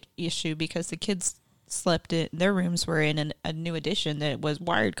EMF issue because the kids slept in their rooms were in a new addition that was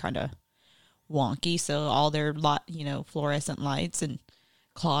wired kind of wonky. So all their fluorescent lights and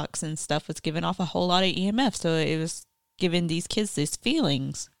clocks and stuff was giving off a whole lot of EMF. So it was giving these kids these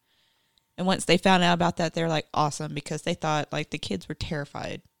feelings. And once they found out about that, they're like awesome because they thought like the kids were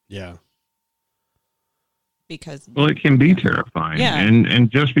terrified Yeah. because Well, it can be terrifying. Yeah.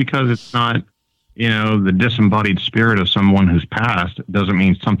 And just because it's not, you know, the disembodied spirit of someone who's passed doesn't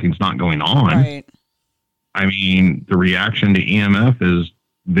mean something's not going on. right. I mean, the reaction to EMF is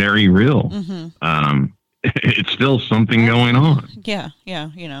very real. Mm-hmm. It's still something going on. Yeah,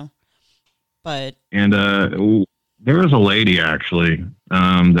 you know. But And there was a lady actually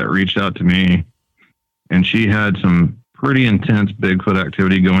that reached out to me, and she had some pretty intense Bigfoot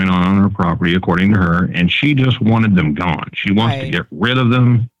activity going on her property, according to her, and she just wanted them gone. She wants to Right. get rid of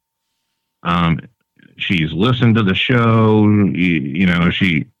them. She's listened to the show. You know,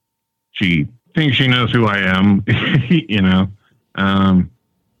 she thinks she knows who I am. You know,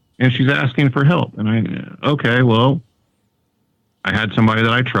 and she's asking for help. And okay, well, I had somebody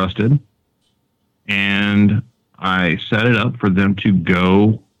that I trusted, and I set it up for them to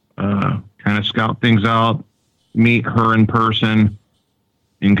go kind of scout things out, meet her in person,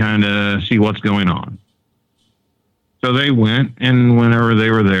 and kind of see what's going on. So they went, and whenever they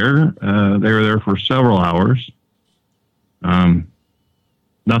were there for several hours.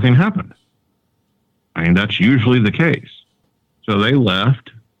 Nothing happened. I mean, that's usually the case. So they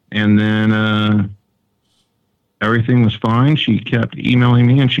left, and then everything was fine. She kept emailing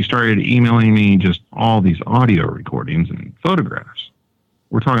me, and she started emailing me just all these audio recordings and photographs.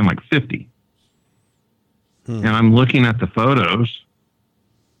 We're talking like 50. And I'm looking at the photos,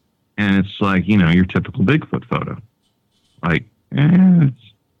 and it's like, you know, your typical Bigfoot photo. Like,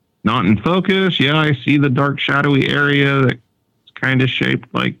 it's not in focus. Yeah, I see the dark, shadowy area that's kind of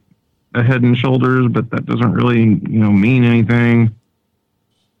shaped like a head and shoulders, but that doesn't really, you know, mean anything.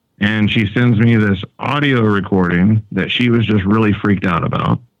 And she sends me this audio recording that she was just really freaked out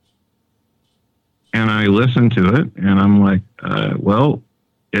about. And I listened to it, and I'm like, well,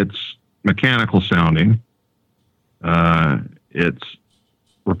 it's mechanical sounding. It's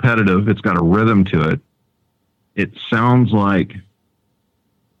repetitive. It's got a rhythm to it. It sounds like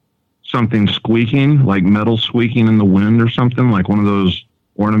something squeaking, like metal squeaking in the wind or something, like one of those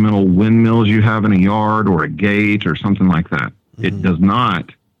ornamental windmills you have in a yard or a gate or something like that. Mm-hmm. It does not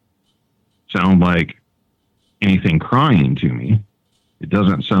sound like anything crying to me. It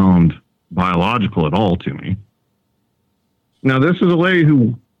doesn't sound biological at all to me. Now, this is a lady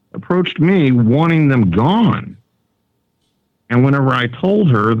who approached me wanting them gone. And whenever I told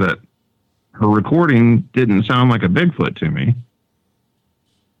her that her recording didn't sound like a Bigfoot to me,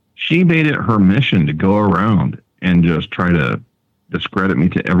 she made it her mission to go around and just try to discredit me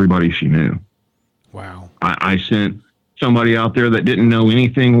to everybody she knew. Wow. I sent somebody out there that didn't know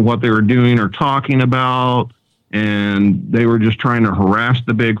anything what they were doing or talking about, and they were just trying to harass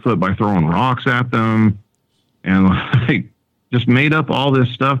the Bigfoot by throwing rocks at them, and like just made up all this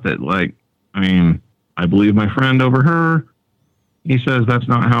stuff that, like, I mean, I believe my friend over her. He says that's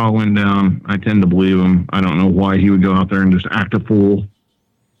not how it went down. I tend to believe him. I don't know why he would go out there and just act a fool.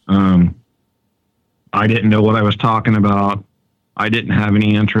 I didn't know what I was talking about. I didn't have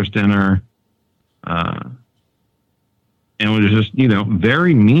any interest in her. And was just, you know,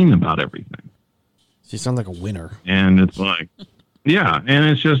 very mean about everything. She sounds like a winner. And it's like, yeah. And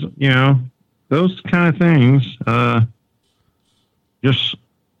it's just, you know, those kind of things, just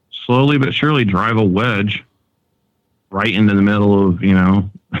slowly but surely drive a wedge right into the middle of,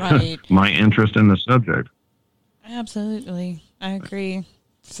 Right. my interest in the subject. Absolutely. I agree.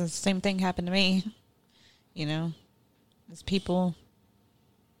 So the same thing happened to me. As people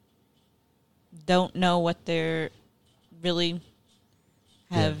don't know what they're really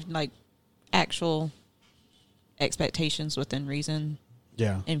have like actual expectations within reason.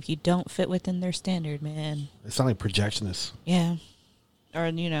 Yeah. And if you don't fit within their standard, man. It's not like projectionist. Yeah.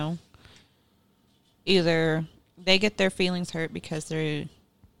 Or, either they get their feelings hurt because they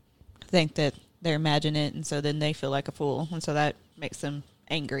think that they're imagining it, and so then they feel like a fool, and so that makes them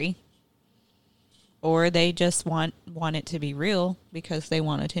angry. Or they just want it to be real because they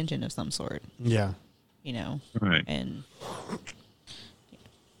want attention of some sort. Yeah. Right. And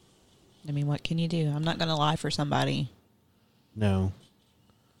I mean, what can you do? I'm not going to lie for somebody. No,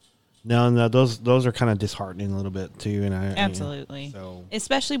 those are kind of disheartening a little bit too, and Absolutely. So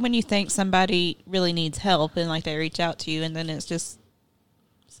Especially when you think somebody really needs help and like they reach out to you, and then it's just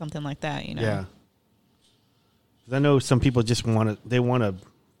something like that, Yeah. 'Cause I know some people just want to,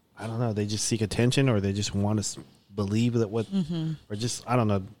 I don't know, they just seek attention, or they just want to believe that or just, I don't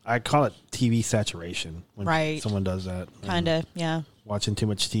know. I call it TV saturation when Right. someone does that. Kind of, yeah. Watching too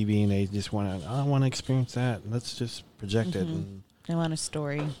much TV, and they just want to, I want to experience that. Let's just project it. And I want a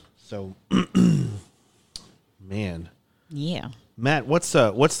story. so, man. Yeah. Matt, what is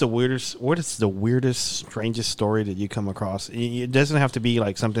the weirdest, strangest story that you come across? It doesn't have to be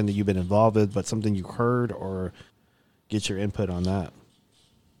like something that you've been involved with, but something you heard, or get your input on that.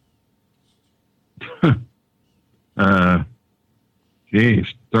 Geez,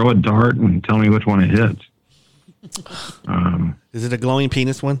 throw a dart and tell me which one it hits. Is it a glowing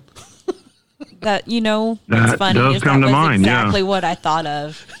penis one? That, That what's funny does is come that to was mind, yeah. exactly what I thought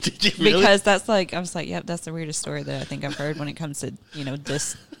of. Did you really? Because that's like, I was like, yep, that's the weirdest story that I think I've heard when it comes to,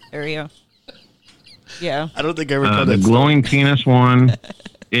 this area. Yeah. I don't think I ever told The that glowing penis one,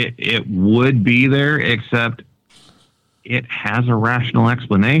 it would be there, except it has a rational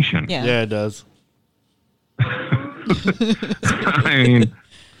explanation. Yeah. Yeah, it does. I mean,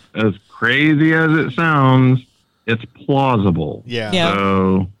 as crazy as it sounds, it's plausible. Yeah. Yeah.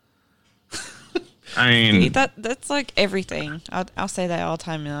 So, I mean, That's like everything. I'll say that all the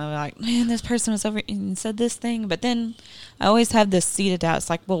time. I'm like, man, this person was over and said this thing. But then I always have this seed of doubt. It's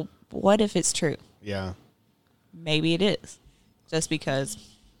like, well, what if it's true? Yeah. Maybe it is. Just because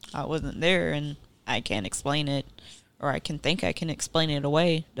I wasn't there and I can't explain it, or I can think I can explain it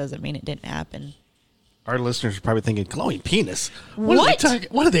away, doesn't mean it didn't happen. Our listeners are probably thinking, glowing penis? What?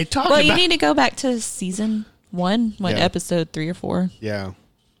 What are they talking Well, about? you need to go back to season 1, Yeah. episode 3 or 4. Yeah.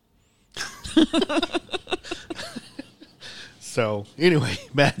 So, anyway,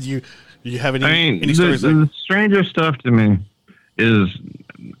 Matt, you have any stories? the strangest stuff to me is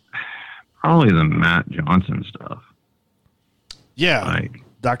probably the Matt Johnson stuff. Yeah. Like,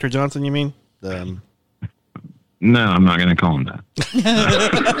 Dr. Johnson, you mean? no, I'm not going to call him that.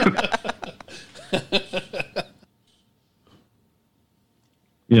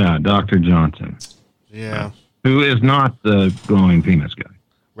 Yeah, Dr. Johnson. Yeah. Who is not the glowing penis guy.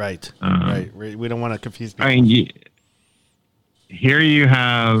 Right. Right. We don't want to confuse people. I mean, here you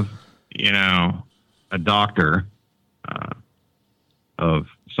have, a doctor of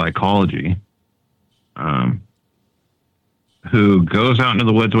psychology who goes out into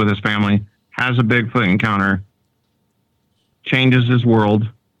the woods with his family, has a Bigfoot encounter, changes his world.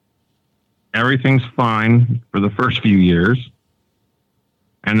 Everything's fine for the first few years.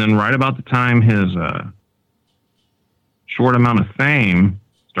 And then right about the time his short amount of fame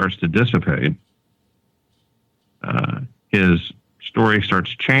starts to dissipate, his story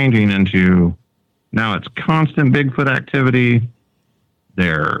starts changing into, now it's constant Bigfoot activity.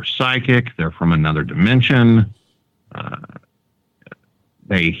 They're psychic. They're from another dimension.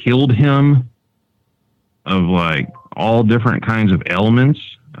 They healed him of like all different kinds of ailments.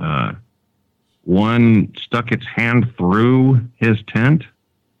 One stuck its hand through his tent.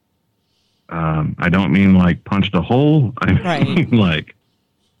 I don't mean like punched a hole. I mean like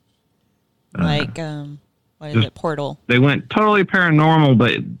what is it? Portal. They went totally paranormal,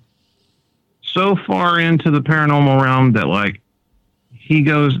 but so far into the paranormal realm that like he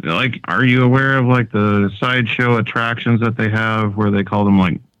goes like, are you aware of like the sideshow attractions that they have where they call them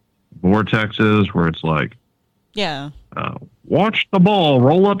like vortexes, where it's like, Yeah. Watch the ball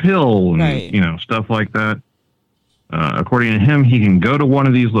roll uphill and, Right. Stuff like that. According to him, he can go to one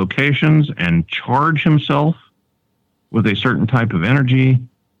of these locations and charge himself with a certain type of energy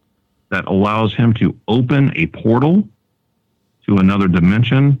that allows him to open a portal to another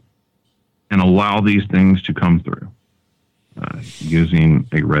dimension and allow these things to come through. using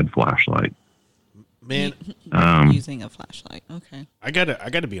a red flashlight. Man, Using a flashlight. Okay. I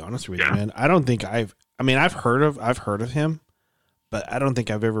gotta be honest with you, man. I don't think I've heard of him, but I don't think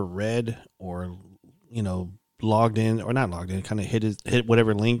I've ever read or, logged in or not logged in, kind of hit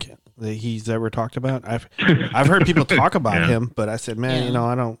whatever link that he's ever talked about. I've heard people talk about him, but I said, man,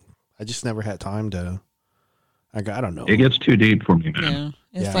 I just never had time to, I don't know. It gets too deep for me, man.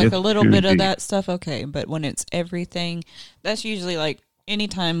 Yeah. It's like a little bit of that stuff. Okay. But when it's everything, that's usually like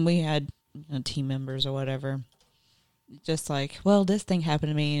anytime we had team members or whatever, just like, well, this thing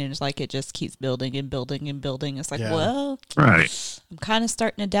happened to me, and it's like it just keeps building and building and building. It's like, well, right. I'm kind of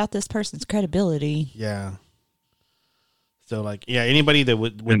starting to doubt this person's credibility. Yeah. So like, anybody that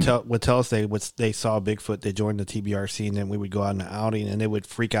would tell us they saw Bigfoot, they joined the TBRC, and then we would go out on an outing, and they would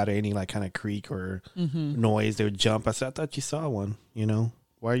freak out at any like kind of creak or noise. They would jump. I said, I thought you saw one.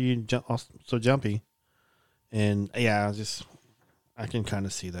 Why are you so jumpy? And I can kind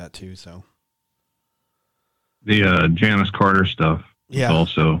of see that too. So the Janice Carter stuff is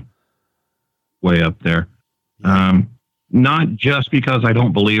also way up there. Yeah. Not just because I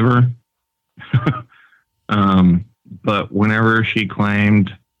don't believe her, but whenever she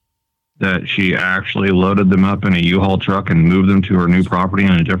claimed that she actually loaded them up in a U-Haul truck and moved them to her new property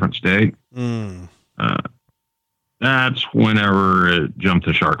in a different state, that's whenever it jumped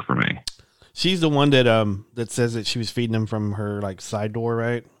the shark for me. She's the one that says that she was feeding them from her like side door,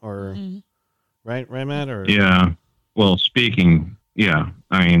 right? Or right, Matt? Or Well, speaking,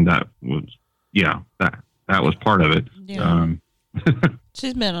 I mean that was part of it. Yeah.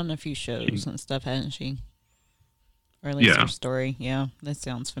 She's been on a few shows and stuff, hasn't she? Or at least her story. Yeah, that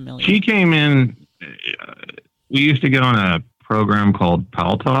sounds familiar. She came in. We used to get on a program called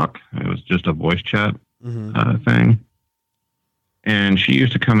Pal Talk. It was just a voice chat thing. And she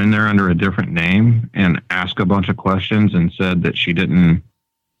used to come in there under a different name and ask a bunch of questions, and said that she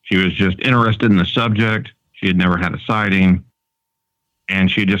was just interested in the subject. She had never had a sighting, and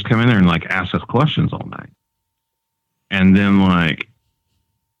she'd just come in there and like ask us questions all night. And then like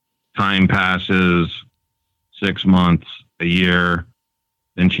time passes, 6 months, a year,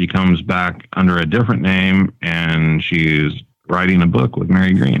 then she comes back under a different name, and she's writing a book with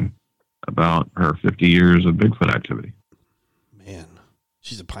Mary Green about her 50 years of Bigfoot activity. Man,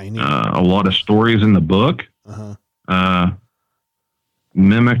 she's a pioneer. A lot of stories in the book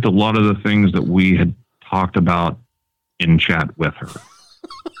mimicked a lot of the things that we had talked about in chat with her.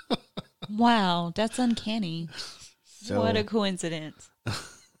 Wow, that's uncanny. What a coincidence.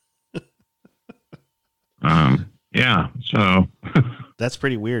 So that's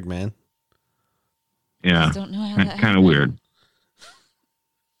pretty weird, man. Yeah, I don't know how that kind of weird.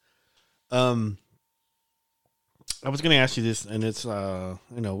 I was going to ask you this, and it's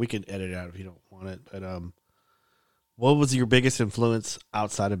we could edit it out if you don't want it, but what was your biggest influence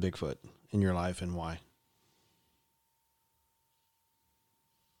outside of Bigfoot in your life, and why?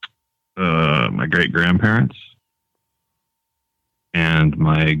 My great grandparents and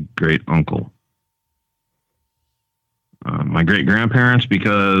my great uncle. My great grandparents,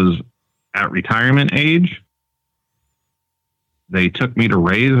 because at retirement age, they took me to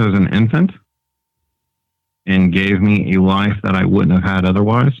raise as an infant and gave me a life that I wouldn't have had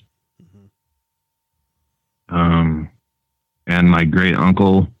otherwise. And my great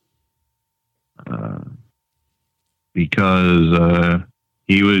uncle, because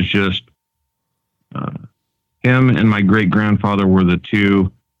he was just him and my great grandfather were the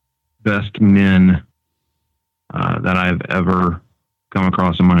two best men that I've ever come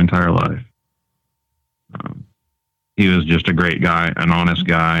across in my entire life. He was just a great guy, an honest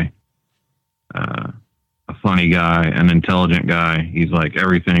guy, a funny guy, an intelligent guy. He's like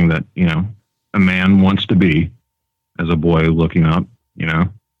everything that, a man wants to be as a boy looking up,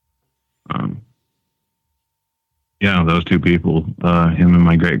 those two people, him and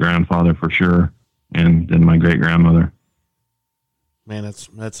my great grandfather for sure. And then my great grandmother. Man,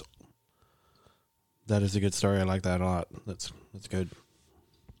 that is a good story. I like that a lot. That's good.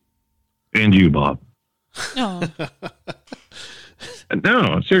 And you, Bob. No.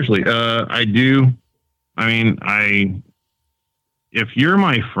 No, seriously. I do. I mean, if you're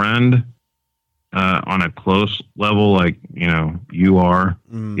my friend, on a close level, like, you are,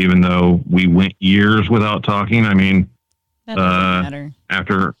 even though we went years without talking, I mean, that doesn't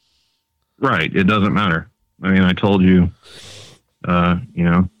matter. Right. It doesn't matter. I mean, I told you, I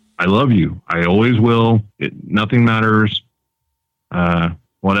love you. I always will. Nothing matters.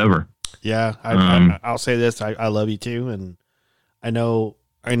 Whatever. Yeah. I'll say this. I love you too. And I know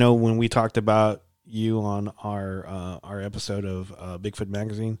when we talked about you on our episode of Bigfoot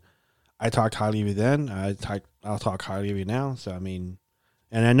Magazine, I talked highly of you then. I'll talk highly of you now. So I mean,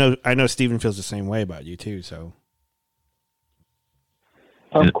 and I know Steven feels the same way about you too. So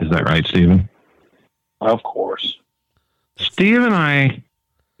Is that right, Steven? Of course. Steve and I,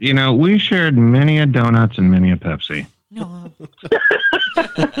 we shared many a donuts and many a Pepsi. No.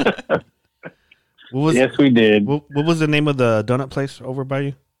 Yes, we did. What was the name of the donut place over by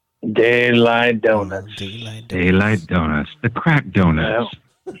you? Daylight Donuts. Daylight Donuts, the crack donuts.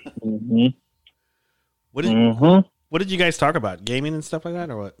 Mm-hmm. What did you guys talk about? Gaming and stuff like that,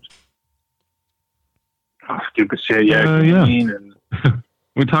 or what? Oh, stupid shit. Yeah. Yeah. And,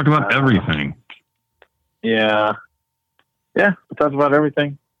 We talked about everything. yeah. Yeah. We talked about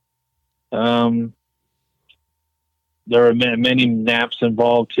everything. There were many naps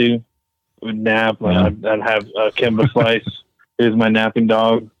involved too. We'd nap. Yeah. I'd have Kimba Slice. Here's my napping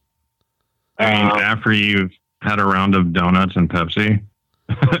dog. I mean, after you've had a round of donuts and Pepsi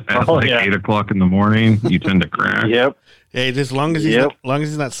at 8 o'clock in the morning, you tend to crash. Yep. Hey, as long as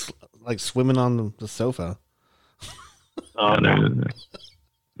he's not like swimming on the sofa.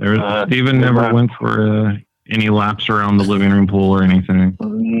 Steven never went for any laps around the living room pool or anything.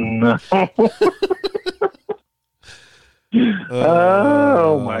 No.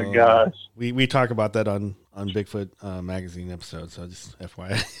 Oh my gosh. We talk about that on Bigfoot magazine episode, so just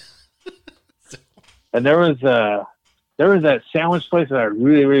FYI. And there was that sandwich place that I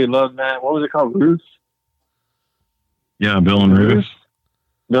really, really loved, man. What was it called? Ruth's? Yeah, Bill and Ruth.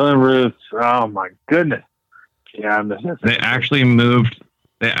 Bill and Ruth's. Oh my goodness. Yeah, I miss that. They actually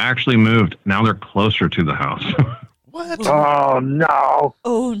moved. Now they're closer to the house. What? Oh no.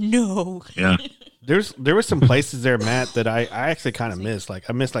 Oh no. Yeah. There were some places there, Matt, that I actually kind of missed. Like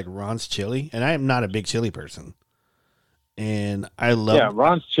I missed like Ron's Chili, and I am not a big chili person. And I love. Yeah,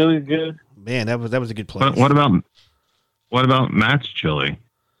 Ron's Chili's good. Man, that was a good place. But what about Matt's Chili?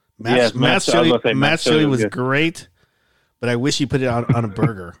 Matt's Chili was great, but I wish you put it on a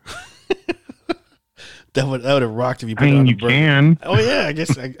burger. that would have rocked if you put it on a burger. Can. Oh yeah, I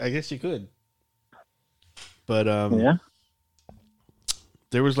guess you could. But yeah.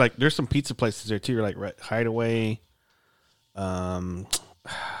 There's some pizza places there too, like Hideaway. I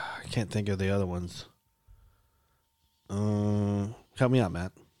can't think of the other ones. Help me out,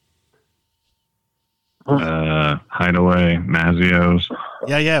 Matt. Hideaway, Mazzio's.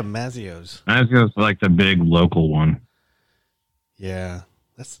 Yeah, Mazzio's. Mazzio's like the big local one. Yeah,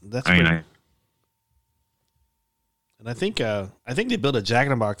 that's. I think they built a Jack in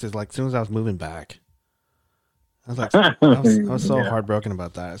the Box as soon as I was moving back. I was like, I was so heartbroken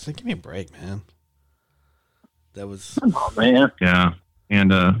about that. I was like, give me a break, man. That was. Come on, man. Yeah,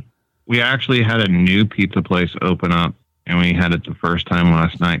 and we actually had a new pizza place open up, and we had it the first time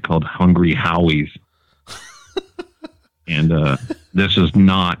last night called Hungry Howie's. And this is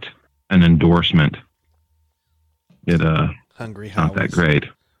not an endorsement. Hungry Howie's. Not that great.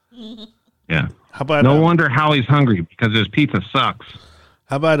 Yeah. How about no wonder Howie's hungry because his pizza sucks.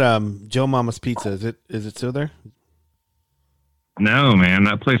 How about Joe Mama's Pizza? Is it still there? No, man,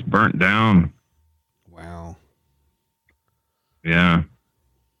 that place burnt down. Wow. Yeah.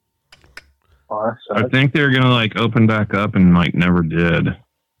 Oh, I think they're gonna open back up and never did.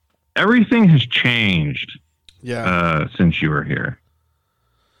 Everything has changed. Yeah. Since you were here.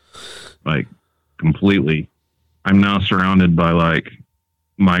 Completely. I'm now surrounded by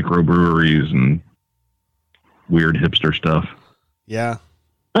microbreweries and weird hipster stuff. Yeah.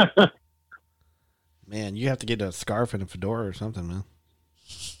 Man, you have to get a scarf and a fedora or something, man.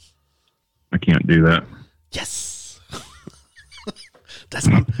 I can't do that. Yes. That's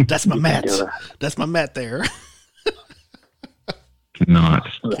my Matt. That's my Matt there. Cannot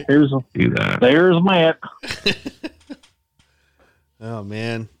do that. There's Matt. Oh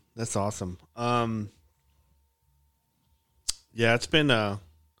man, that's awesome. Yeah, it's been a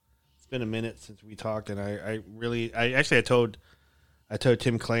minute since we talked, and I told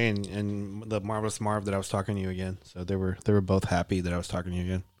Tim Clay and the Marvelous Marv that I was talking to you again. So they were both happy that I was talking to you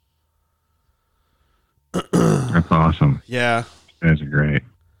again. That's awesome. Yeah, that's great.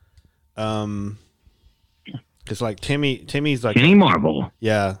 Because Timmy's like Kenny Marvel.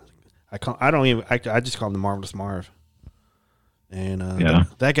 Yeah, I just call him the Marvelous Marv. And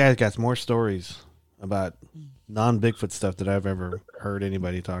that guy's got more stories about non-Bigfoot stuff that I've ever heard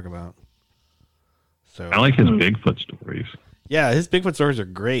anybody talk about. So I like his Bigfoot stories. Yeah, his Bigfoot stories are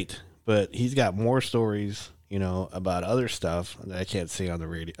great, but he's got more stories, about other stuff that I can't say on the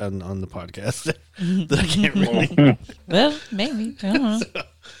radio on the podcast that I can't really. Well, maybe I don't know. So,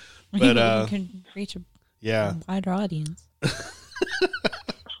 but you can reach a wider audience.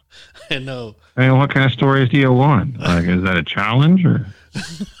 I know. I mean, what kind of stories do you want? Is that a challenge or?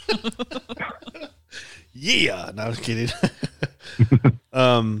 Yeah, no, I was kidding.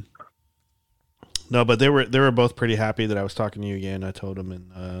 No, but they were both pretty happy that I was talking to you again. I told them,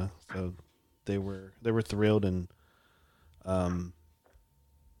 and so they were thrilled, and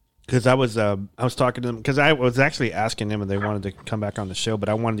because I was talking to them because I was actually asking them if they wanted to come back on the show, but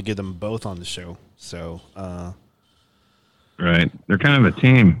I wanted to get them both on the show. So, right, they're kind of a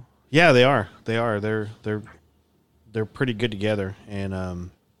team. Yeah, they are. They're pretty good together,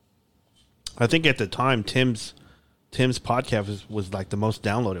 and I think at the time Tim's podcast was like the most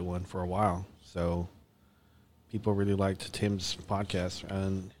downloaded one for a while. So people really liked Tim's podcast,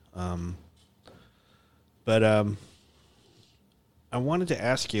 and but I wanted to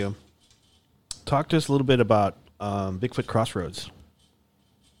ask you, talk to us a little bit about Bigfoot Crossroads.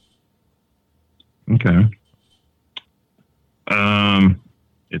 Okay.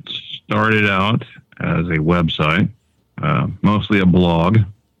 It started out as a website, mostly a blog,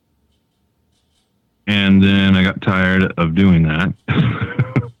 and then I got tired of doing that.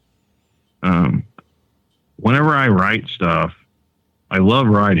 Whenever I write stuff, I love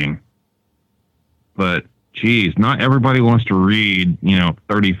writing, but geez, not everybody wants to read,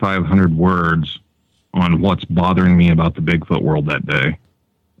 3,500 words on what's bothering me about the Bigfoot world that day.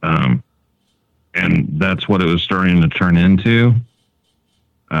 And that's what it was starting to turn into.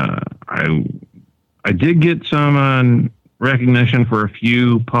 I did get some recognition for a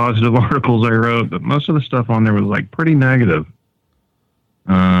few positive articles I wrote, but most of the stuff on there was like pretty negative.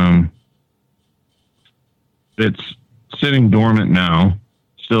 It's sitting dormant now,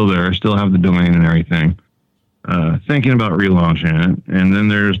 still there, still have the domain and everything. Thinking about relaunching it. And then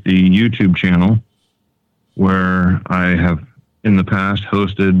there's the YouTube channel where I have in the past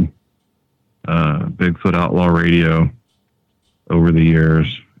hosted Bigfoot Outlaw Radio over the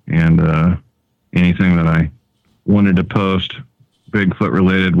years, and anything that I wanted to post Bigfoot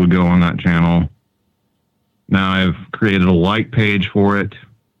related would go on that channel. Now I've created a like page for it,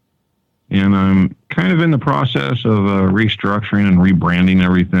 and I'm kind of in the process of restructuring and rebranding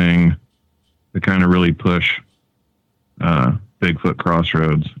everything to kind of really push Bigfoot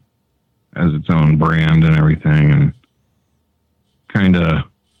Crossroads as its own brand and everything, and kind of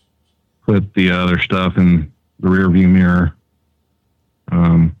put the other stuff in the rearview mirror.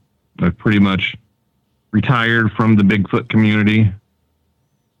 I've pretty much retired from the Bigfoot community,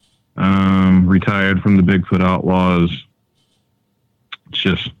 retired from the Bigfoot Outlaws. It's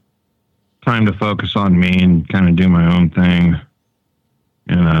just time to focus on me and kind of do my own thing,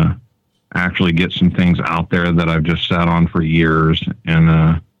 and actually get some things out there that I've just sat on for years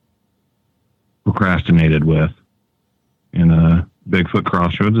and procrastinated with. And Bigfoot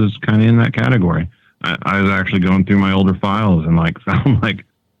Crossroads is kind of in that category. I was actually going through my older files and found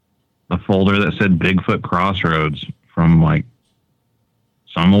a folder that said Bigfoot Crossroads from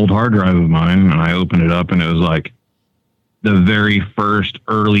some old hard drive of mine, and I opened it up and it was the very first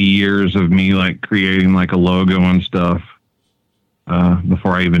early years of me creating a logo and stuff,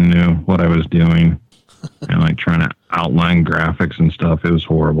 before I even knew what I was doing, and trying to outline graphics and stuff. It was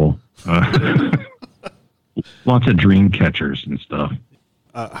horrible. Lots of dream catchers and stuff.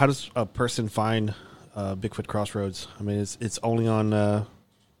 How does a person find Bigfoot Crossroads? I mean, it's only on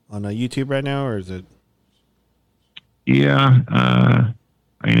YouTube right now, or is it? Yeah.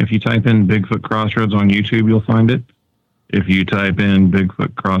 If you type in Bigfoot Crossroads on YouTube, you'll find it. If you type in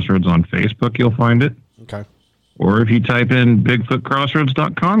Bigfoot Crossroads on Facebook, you'll find it. Okay. Or if you type in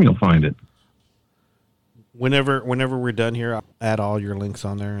BigfootCrossroads.com, you'll find it. Whenever we're done here, I'll add all your links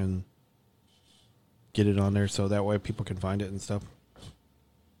on there and get it on there so that way people can find it and stuff.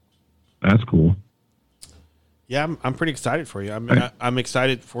 That's cool. Yeah, I'm pretty excited for you. I'm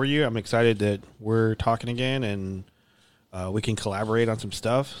excited for you. I'm excited that we're talking again and we can collaborate on some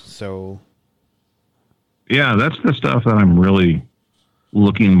stuff. So, yeah, that's the stuff that I'm really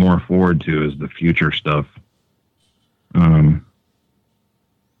looking more forward to, is the future stuff.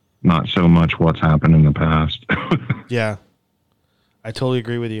 Not so much what's happened in the past. Yeah, I totally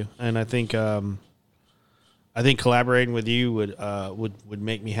agree with you, and I think collaborating with you would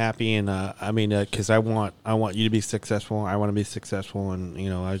make me happy, and because I want you to be successful. I want to be successful,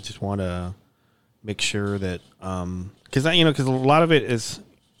 and I just want to make sure that because a lot of it is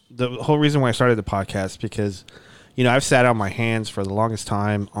the whole reason why I started the podcast, because I've sat on my hands for the longest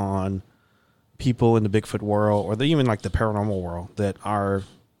time on people in the Bigfoot world, or even the paranormal world, that are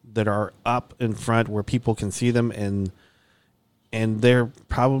up in front where people can see them, and there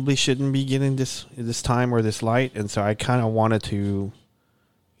probably shouldn't be getting this time or this light. And so I kind of wanted to,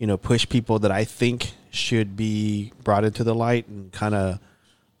 push people that I think should be brought into the light, and kind of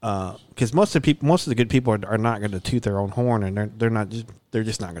because most of the good people are not going to toot their own horn, and they're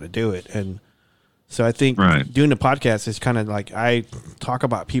just not going to do it. And so I think doing the podcast is kind of like I talk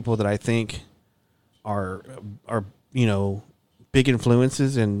about people that I think are big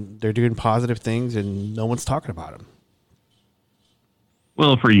influences, and they're doing positive things, and no one's talking about them.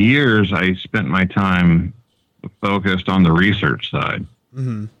 Well, for years, I spent my time focused on the research side.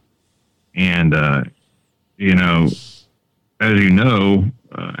 Mm-hmm. And, as you know,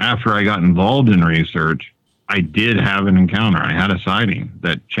 after I got involved in research, I did have an encounter. I had a sighting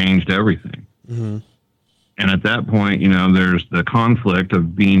that changed everything. Mm-hmm. And at that point, there's the conflict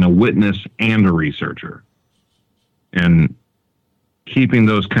of being a witness and a researcher. And keeping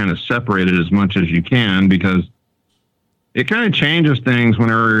those kind of separated as much as you can, because it kind of changes things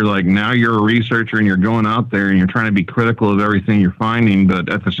whenever you're like, now you're a researcher and you're going out there and you're trying to be critical of everything you're finding. But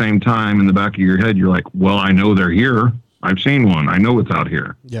at the same time, in the back of your head, you're like, well, I know they're here. I've seen one. I know it's out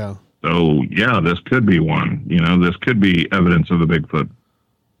here. Yeah. So yeah, this could be one, this could be evidence of a Bigfoot.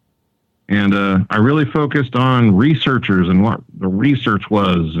 And, I really focused on researchers and what the research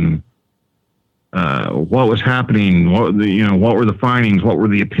was and, what was happening, what were the findings, what were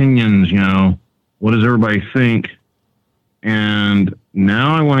the opinions, what does everybody think? And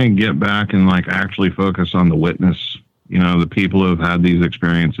now I want to get back and actually focus on the witness, the people who have had these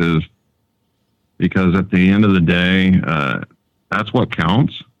experiences, because at the end of the day, that's what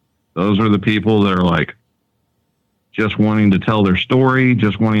counts. Those are the people that are just wanting to tell their story,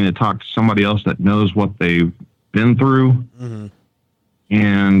 just wanting to talk to somebody else that knows what they've been through. Mm-hmm.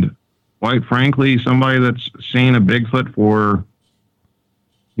 And quite frankly, somebody that's seen a Bigfoot for,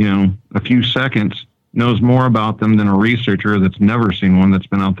 a few seconds knows more about them than a researcher that's never seen one that's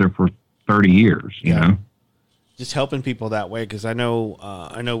been out there for 30 year, you know? Just helping people that way. Cause I know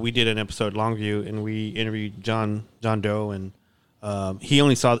we did an episode Longview and we interviewed John Doe, and,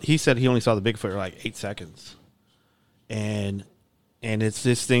 he said he only saw the Bigfoot for 8 seconds. And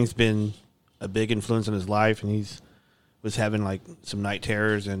this thing's been a big influence in his life, and was having some night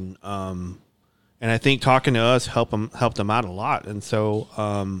terrors, and I think talking to us helped him out a lot. And so,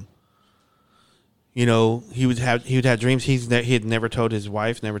 he would have dreams. He had never told his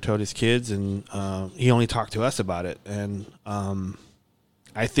wife, never told his kids, and he only talked to us about it. And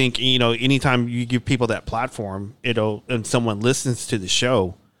I think anytime you give people that platform, and someone listens to the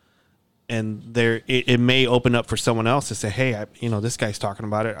show, and it may open up for someone else to say, hey, this guy's talking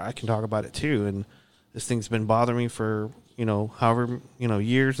about it, I can talk about it too, and this thing's been bothering me for however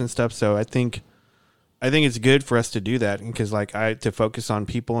years and stuff. So I think it's good for us to do that, because to focus on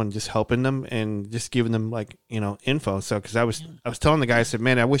people and just helping them and just giving them info. So because I was telling the guy, I said,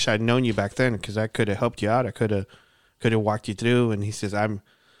 man, I wish I'd known you back then, because I could have helped you out. I could have walked you through. And he says,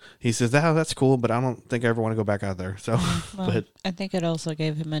 that's cool, but I don't think I ever want to go back out there. So, but I think it also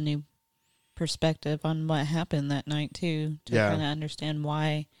gave him a new perspective on what happened that night too, to kind of understand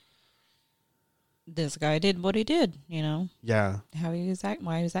why this guy did what he did, Yeah. why he was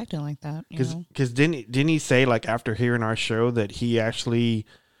acting like that, Because didn't he say after hearing our show that he actually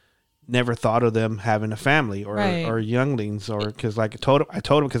never thought of them having a family or younglings, or because I told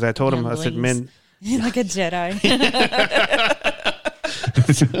him I said, men, like a Jedi.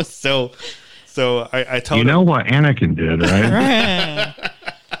 so I told him, what Anakin did, right?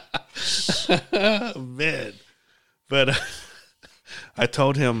 Man, but I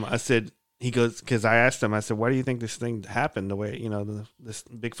told him, I said, he goes, because I asked him, I said, why do you think this thing happened the way, this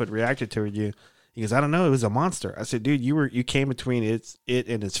Bigfoot reacted toward you? He goes, I don't know. It was a monster. I said, dude, you came between it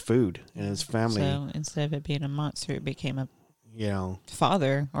and its food and its family. So instead of it being a monster, it became a,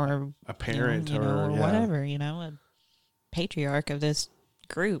 father or a parent or whatever, a patriarch of this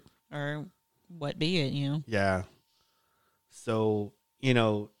group or what be it, Yeah. So,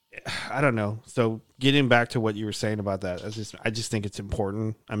 I don't know. So getting back to what you were saying about that, I just think it's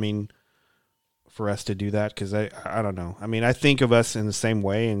important. I mean, for us to do that, because I don't know. I mean, I think of us in the same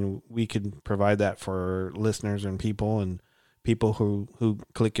way, and we can provide that for listeners and people who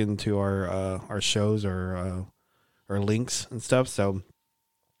click into our shows or links and stuff. So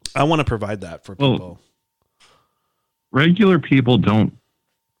I want to provide that for people. Regular people don't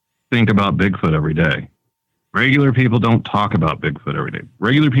think about Bigfoot every day. Regular people don't talk about Bigfoot every day.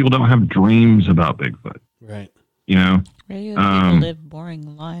 Regular people don't have dreams about Bigfoot. Right. Regular people live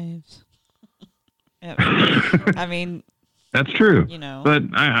boring lives. I mean, that's true. But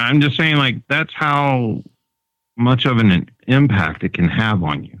I'm just saying, that's how much of an impact it can have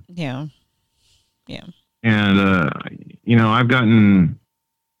on you. Yeah. Yeah. And, I've gotten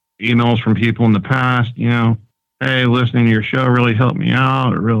emails from people in the past, hey, listening to your show really helped me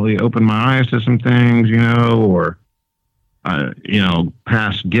out. It really opened my eyes to some things, or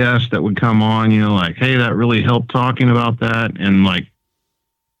past guests that would come on, like, hey, that really helped talking about that. And like,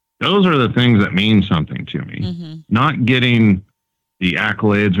 those are the things that mean something to me. Mm-hmm. Not getting the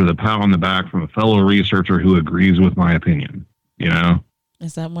accolades or the pat on the back from a fellow researcher who agrees with my opinion,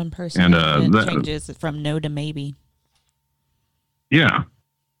 Is that one person And, that changes it from no to maybe? Yeah.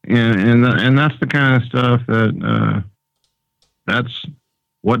 And that's the kind of stuff that, that's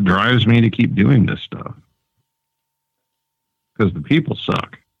what drives me to keep doing this stuff. Because the people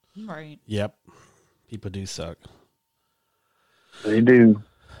suck. Right. Yep. People do suck. They do.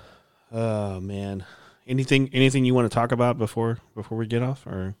 Oh man. Anything you want to talk about before we get off,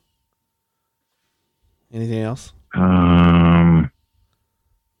 or anything else?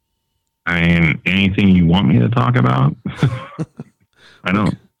 Anything you want me to talk about?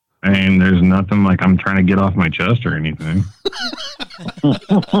 There's nothing like I'm trying to get off my chest or anything.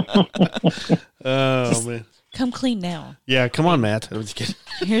 Oh man. Come clean now. Yeah, come on, Matt. I'm just kidding.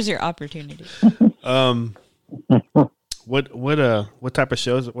 Here's your opportunity. What type of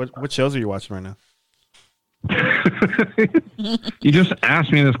shows? What shows are you watching right now? You just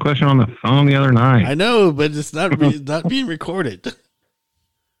asked me this question on the phone the other night. I know, but it's not being recorded.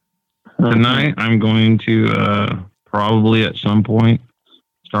 Tonight, I'm going to probably at some point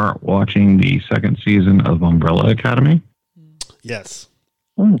start watching the second season of Umbrella Academy. Yes.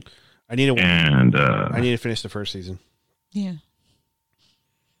 Mm. I need to finish the first season. Yeah.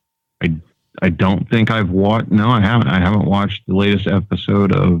 I don't think I've watched. No, I haven't. I haven't watched the latest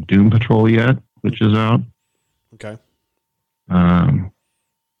episode of Doom Patrol yet, which is out. Okay.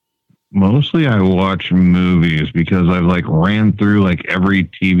 Mostly I watch movies because I've like ran through like every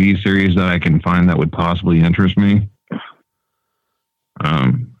TV series that I can find that would possibly interest me.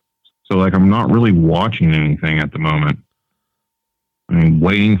 So like I'm not really watching anything at the moment.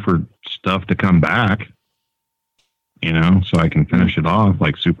 Waiting for stuff to come back, so I can finish it off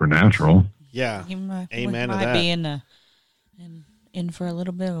like Supernatural. Yeah. Amen to might that. be in for a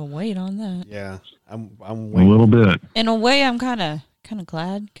little bit of a wait on that. Yeah. I'm A waiting. little bit. In a way, I'm kind of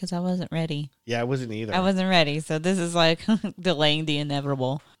glad because I wasn't ready. Yeah, I wasn't either. I wasn't ready, so this is like delaying the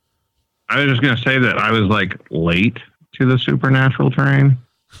inevitable. I was just going to say that I was like late to the Supernatural train.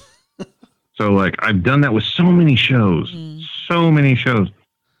 So like I've done that with so many shows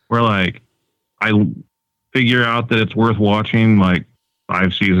where like I figure out that it's worth watching like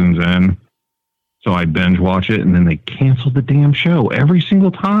 5 seasons in. So I binge watch it and then they cancel the damn show every single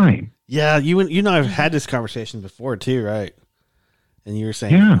time. Yeah, I've had this conversation before too, right? And you were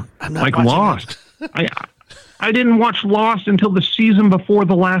saying, yeah, I'm not like watching Lost. I didn't watch Lost until the season before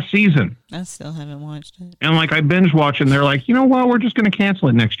the last season. I still haven't watched it. And like I binge watch and they're like, we're just going to cancel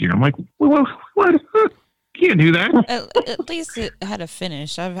it next year. I'm like, what? Can't do that. At least it had a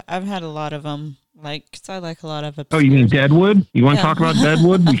finish. I've had a lot of them. Like, cause I like a lot of. Oh, you mean Deadwood? You want to Yeah. talk about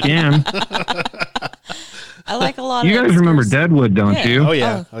Deadwood? We can. I like a lot. You of guys remember obscure- Deadwood, don't Yeah. you? Oh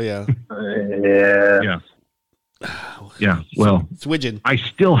yeah. Oh yeah. Yeah. Yeah. Well, Swidgen. I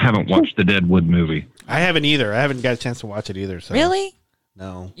still haven't watched the Deadwood movie. I haven't either. I haven't got a chance to watch it either. So. Really?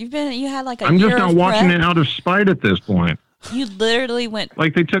 No. You had like a I'm year just not of watching prep? it out of spite at this point. You literally went.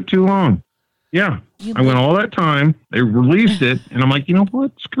 Like they took too long. Yeah. You I went all that time. They released it, and I'm like, you know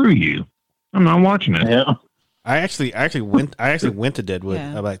what? Screw you. I'm not watching it. Yeah. I actually went to Deadwood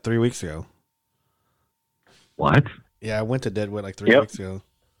Yeah. about 3 weeks ago. What? Yeah, I went to Deadwood like 3 Yep. weeks ago.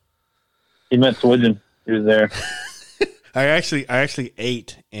 He met Swidgen. He was there. I actually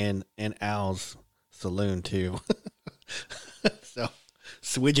ate in Al's saloon too. So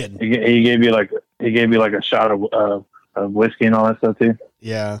Swidgen. He gave you like a shot of whiskey and all that stuff too.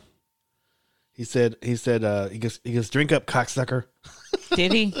 Yeah. He said he goes drink up, cocksucker.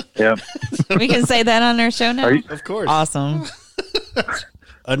 Did he? Yep. We can say that on our show now. Are you- Of course. Awesome.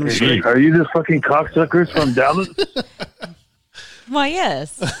 Unrestrained. Are you just fucking cocksuckers from Dallas? Well,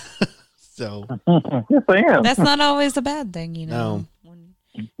 yes. So Yes, I am. That's not always a bad thing, you know. No. When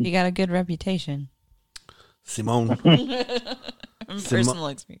you got a good reputation. Simone From personal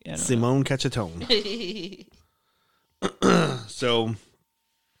experience. Simone Cacciatone. So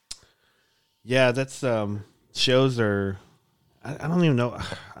yeah, that's shows are I don't even know.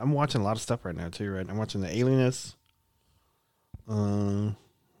 I'm watching a lot of stuff right now too, right? I'm watching The Alienist. I'm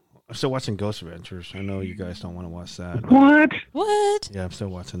still watching Ghost Adventures. I know you guys don't want to watch that. but What? What? yeah, I'm still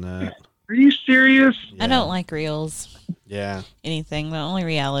watching that. Are you serious? Yeah. I don't like reels. Yeah. Anything. The only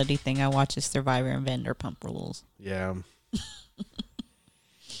reality thing I watch is Survivor and Vanderpump Rules. Yeah.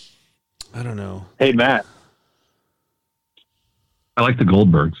 I don't know. Hey, Matt. I like the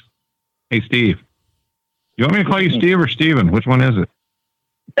Goldbergs. Hey, Steve. You want me to call you Steve or Steven? Which one is it?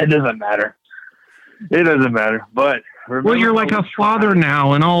 It doesn't matter. It doesn't matter. But Well, you're like a father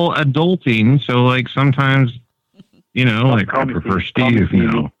now and all adulting, so like sometimes, like I prefer Steve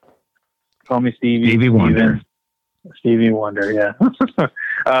now. Call me Stevie. Stevie Wonder. Stevie Wonder, yeah.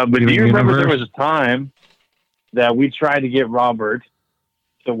 But do you remember there was a time that we tried to get Robert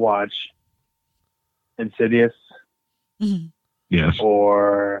to watch Insidious? Yes.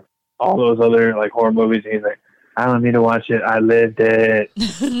 Or all those other like horror movies, and he's like, I don't need to watch it. I lived it.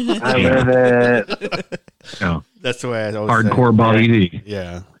 I live it. Yeah. That's the way I always Hardcore Bobby D.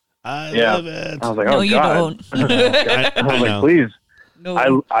 Yeah. I Yeah. love it. I was like, No, oh, you God. don't. I was like, know. please.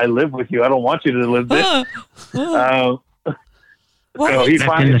 No. I live with you. I don't want you to live this. What? So he That's in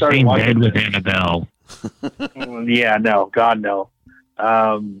finally the started same watching bed with it. Annabelle. Yeah, no. God, no.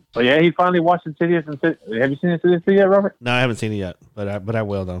 But yeah, he finally watched Insidious. Have you seen Insidious yet, Robert? No, I haven't seen it yet, but I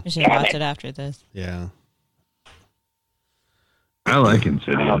will though. We should watch it after this. Yeah. I like Oh,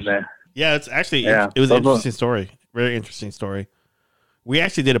 Insidious. man. Yeah, it's actually Yeah. it was an Those- interesting story. Very interesting story. We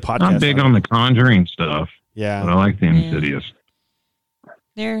actually did a podcast. Not big on the Conjuring stuff, but I Yeah. like the Yeah. Insidious.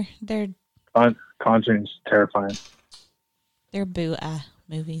 They're Conjuring's terrifying. boo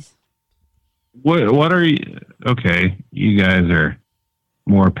movies. What are you? Okay, you guys are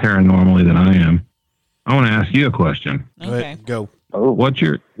more paranormally than I am. I want to ask you a question. Go Okay. ahead, go. Oh, What's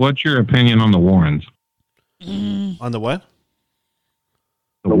your opinion on the Warrens? On the what?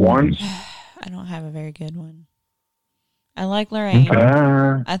 The Warrens? I don't have a very good one. I like Lorraine.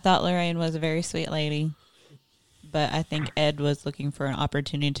 Okay. I thought Lorraine was a very sweet lady, but I think Ed was looking for an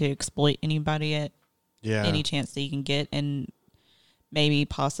opportunity to exploit anybody at Yeah. any chance that he can get, and maybe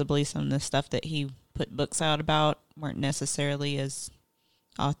possibly some of the stuff that he put books out about weren't necessarily as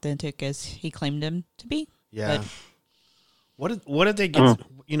authentic as he claimed them to be. Yeah. But What did they get?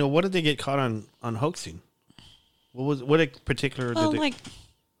 What did they get caught on hoaxing? What a particular? well, did they,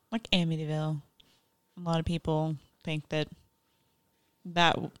 like Amityville, a lot of people think that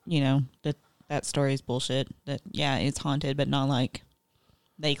that story is bullshit. That it's haunted, but not like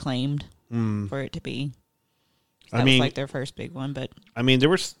they claimed for it to be. That was like their first big one, but I mean, there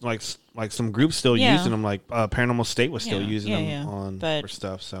was like some groups still Yeah. using them. Like Paranormal State was still Yeah, using yeah, them yeah. for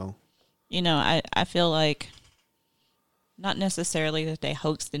stuff. So I feel like not necessarily that they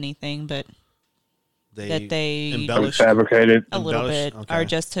hoaxed anything, but that they embellished. fabricated. a little bit, Embellished? or Okay.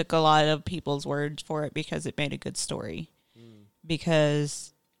 just took a lot of people's words for it because it made a good story.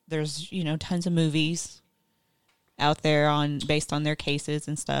 Because there's tons of movies out there based on their cases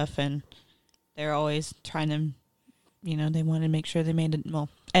and stuff, and they're always trying to, they want to make sure they made it. Well,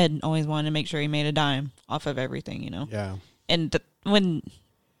 Ed always wanted to make sure he made a dime off of everything, Yeah. And when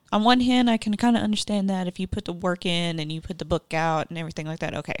on one hand, I can kind of understand that if you put the work in and you put the book out and everything like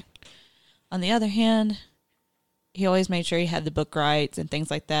that, okay. On the other hand, he always made sure he had the book rights and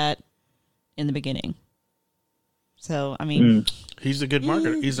things like that in the beginning. So, I mean, He's a good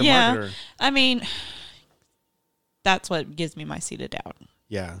marketer. He's a yeah. marketer. I mean, that's what gives me my seat of doubt.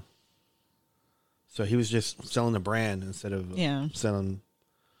 Yeah. So he was just selling the brand instead of selling.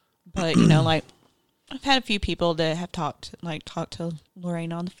 But like I've had a few people that have talked to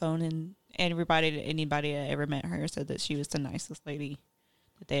Lorraine on the phone, and anybody that ever met her said that she was the nicest lady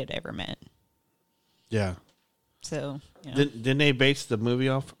that they had ever met. Yeah. So Didn't they base the movie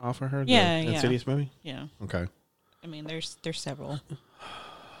off of her? Yeah, the Insidious movie. yeah. Okay. I mean, there's several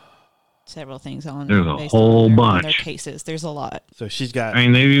things on. There's a based whole on their bunch. cases. There's a lot. So she's got. I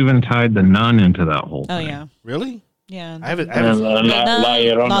mean, they've even tied the nun into that whole Oh thing. yeah, Really? yeah. I haven't. La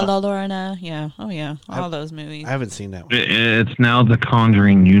Llorona. La Llorona. Yeah. Oh yeah. All those movies. I haven't seen that one. It's now the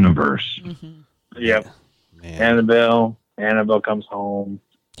Conjuring universe. Yep. Man, Annabelle comes home.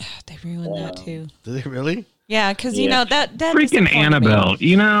 They ruined that too. did they really? Yeah, because Yeah. that Freaking disappointed me.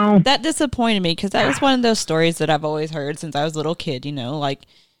 Annabelle, That disappointed me because that was one of those stories that I've always heard since I was a little kid.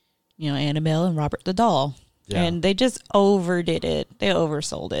 Annabelle and Robert the Doll, Yeah. and they just overdid it. They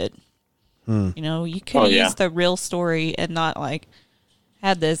oversold it. You could have used the real story and not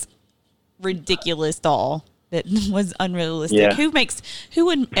had this ridiculous doll that was unrealistic. Yeah. Who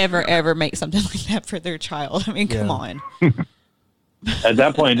would ever make something like that for their child? I mean, come on. At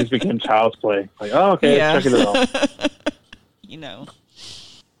that point, it just became child's play. Like, oh, okay, Yeah. check it out.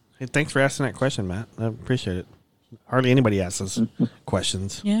 Hey, thanks for asking that question, Matt. I appreciate it. Hardly anybody asks us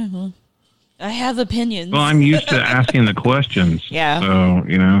questions. Yeah, well, I have opinions. well, I'm used to asking the questions. Yeah.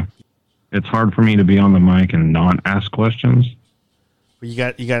 So, it's hard for me to be on the mic and not ask questions. You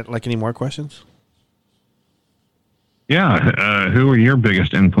got like any more questions? Yeah. Who are your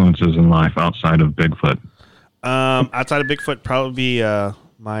biggest influences in life outside of Bigfoot? Outside of Bigfoot, probably be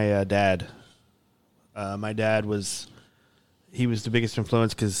my dad. My dad was the biggest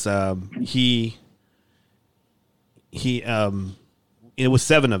influence because it was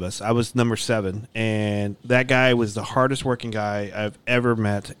 7 of us. I was number 7, and that guy was the hardest working guy I've ever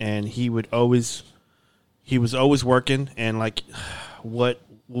met, and he was always working. And like, what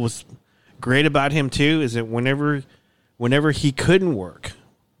was great about him too is that whenever he couldn't work,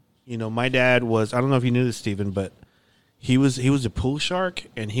 you know, my dad was, I don't know if you knew this, Stephen, but he was a pool shark,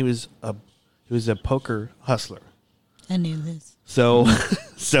 and he was a poker hustler. I knew this. So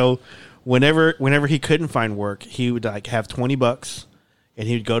whenever he couldn't find work, he would like have $20, and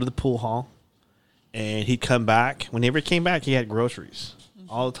he would go to the pool hall, and he'd come back. Whenever he came back, he had groceries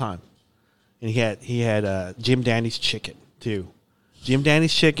all the time, and he had Jim Dandy's chicken too, Jim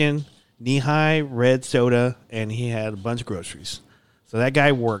Dandy's chicken, knee-high red soda, and he had a bunch of groceries. So that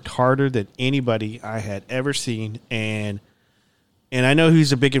guy worked harder than anybody I had ever seen, and I know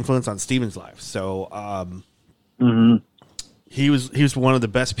he's a big influence on Steven's life. So he was one of the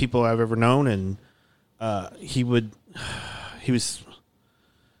best people I've ever known, and he was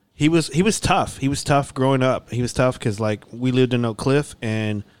tough. He was tough growing up. He was tough because like we lived in Oak Cliff,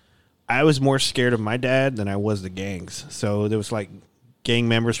 and I was more scared of my dad than I was the gangs. So there was like gang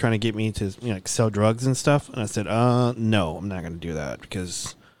members trying to get me to, you know, like sell drugs and stuff, and I said, no, I'm not going to do that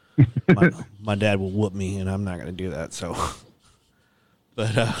because my dad will whoop me, and I'm not going to do that. So,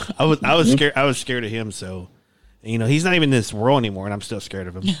 but I was scared. I was scared of him. So, you know, he's not even in this world anymore, and I'm still scared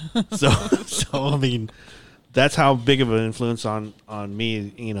of him. So I mean, that's how big of an influence on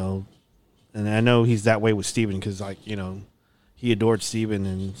me, you know. And I know he's that way with Steven because, like, you know, he adored Steven,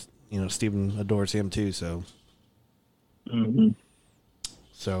 and you know, Steven adores him too. So. Mm-hmm.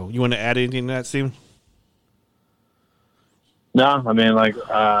 So, you want to add anything to that, Steven? No, I mean, like,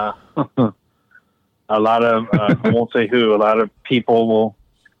 a lot of, I won't say who, a lot of people will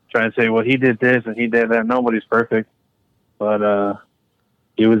try and say, well, he did this and he did that. Nobody's perfect. But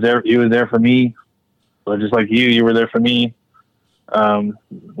he was there for me. But just like you were there for me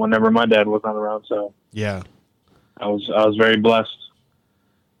whenever my dad was not around. So, yeah, I was very blessed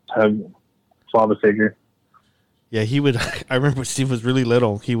to have a father figure. Yeah, he would. I remember when Steven was really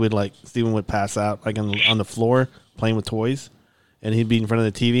little. Steven would pass out like on the floor playing with toys, and he'd be in front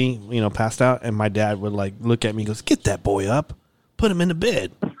of the TV, you know, passed out. And my dad would like look at me and goes, "Get that boy up, put him in the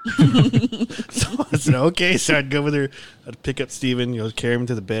bed." So I said, "Okay." So I'd go over there, I'd pick up Steven, you know, carry him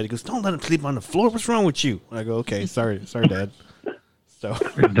to the bed. He goes, "Don't let him sleep on the floor. What's wrong with you?" And I go, "Okay, sorry, Dad." So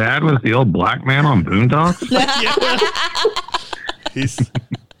your dad was the old black man on Boondocks.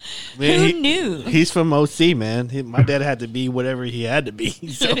 Who knew? He's from OC, man. My dad had to be whatever he had to be.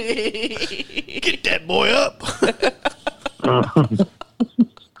 So get that boy up.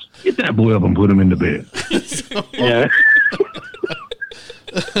 Get that boy up and put him in the bed. Yeah.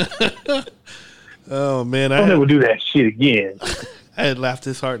 Oh man, I'll never do that shit again. I had laughed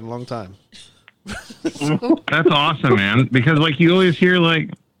this hard in a long time. That's awesome, man. Because like you always hear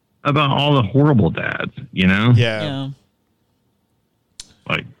like about all the horrible dads, you know? Yeah.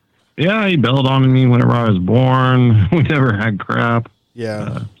 Like, yeah, he bailed on me whenever I was born. We never had crap.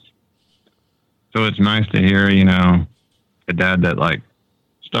 Yeah. So it's nice to hear, you know, a dad that like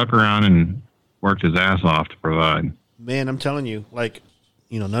stuck around and worked his ass off to provide. Man, I'm telling you, like,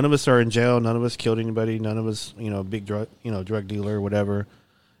 you know, none of us are in jail. None of us killed anybody. None of us, you know, big drug dealer or whatever.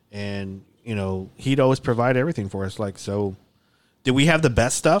 And, you know, he'd always provide everything for us. Like, so did we have the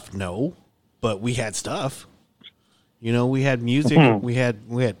best stuff? No, but we had stuff. You know, we had music, we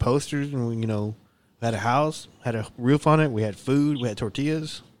had posters, and we, you know, had a house, had a roof on it. We had food, we had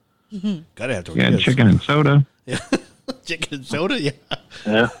tortillas. Gotta have tortillas. Yeah, chicken and soda. Yeah, chicken and soda. Yeah.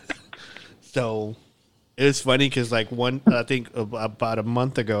 Yeah. So it was funny because, like, I think about a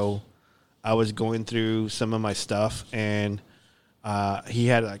month ago, I was going through some of my stuff, and he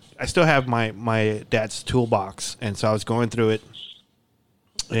had I still have my dad's toolbox, and so I was going through it,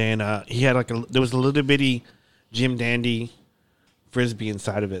 and he had there was a little bitty Jim Dandy frisbee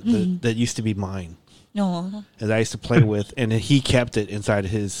inside of it that used to be mine. No. That I used to play with, and he kept it inside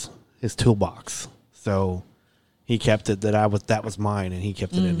his toolbox. So he kept it that was mine, and he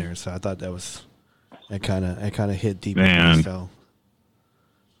kept it in there. So I thought that kind of hit deep. Man. In me, so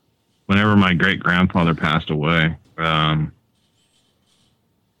Whenever my great grandfather passed away,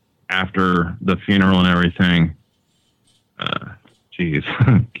 after the funeral and everything, geez,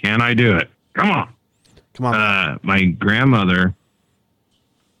 can I do it? Come on. My grandmother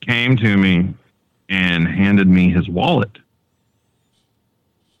came to me and handed me his wallet.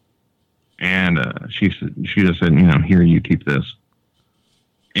 And she just said, you know, here, you keep this.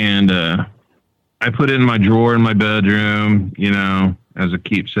 And I put it in my drawer in my bedroom, you know, as a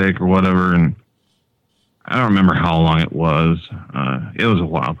keepsake or whatever. And I don't remember how long it was. It was a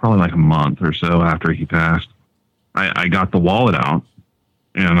while, probably like a month or so after he passed. I got the wallet out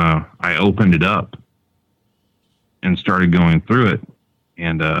and I opened it up and started going through it.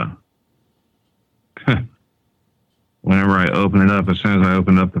 And whenever I opened it up, as soon as I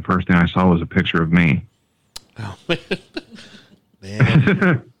opened up, the first thing I saw was a picture of me. Oh,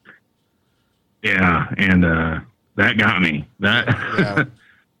 man. Yeah, and that got me. Yeah.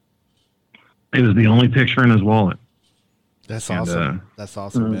 It was the only picture in his wallet. That's And, awesome. That's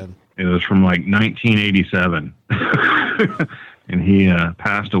awesome, man. It was from like 1987. And he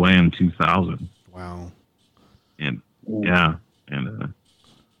passed away in 2000. Wow. And yeah, and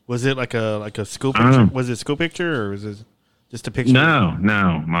Was it like a school I don't picture? know. Was it a school picture, or was it just a picture? no.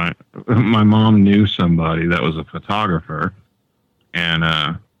 My mom knew somebody that was a photographer,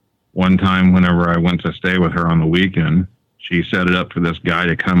 and one time whenever I went to stay with her on the weekend, she set it up for this guy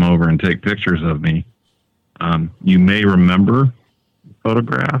to come over and take pictures of me. You may remember the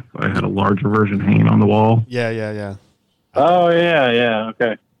photograph. I had a larger version hanging on the wall. Yeah. Oh, yeah.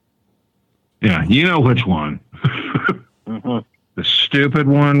 Okay. Yeah, you know which one. Mm-hmm. The stupid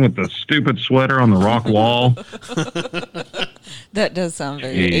one with the stupid sweater on the rock wall. That does sound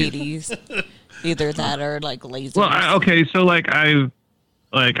very Jeez. 80s. Either that or like lazy. Well, okay, so I'm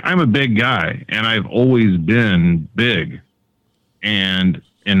a big guy, and I've always been big. And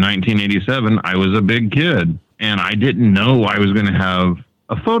in 1987, I was a big kid, and I didn't know I was going to have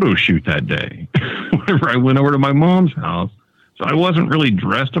a photo shoot that day. Whenever I went over to my mom's house, so I wasn't really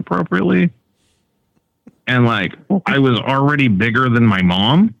dressed appropriately, and like I was already bigger than my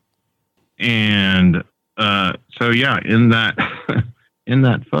mom, and so yeah, in that in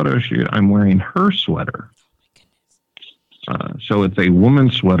that photo shoot, I'm wearing her sweater. So it's a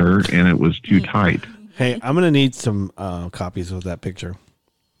woman's sweater, and it was too tight. Hey, I'm gonna need some copies of that picture.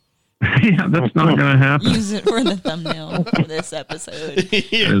 Yeah, that's not going to happen. Use it for the thumbnail for this episode.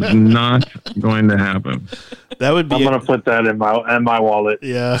 It's not going to happen. That would be. I'm gonna put that in my wallet.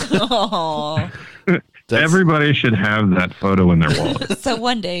 Yeah. Aww. Everybody should have that photo in their wallet. So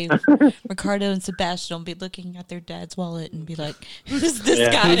one day, Ricardo and Sebastian will be looking at their dad's wallet and be like, "Who's this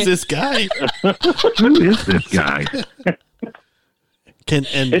guy?" Who's this guy? Who is this guy?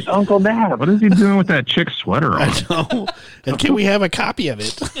 It's Uncle Dad. What is he doing with that chick sweater on? I know. And can we have a copy of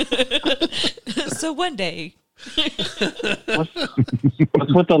it? So one day,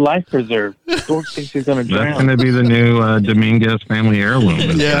 What's with the life preserve? Don't think she's gonna That's drown. going to be the new Dominguez family heirloom.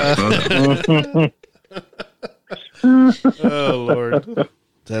 is Yeah. that photo. Oh Lord,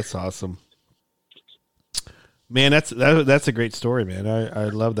 that's awesome, man. That's a great story, man. I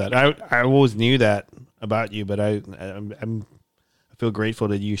love that. I always knew that about you, but I feel grateful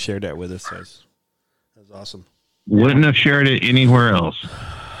that you shared that with us. That's awesome. Wouldn't have shared it anywhere else.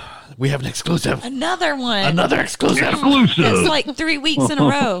 We have an exclusive. another one. Another exclusive. Exclusive. That's like 3 weeks in a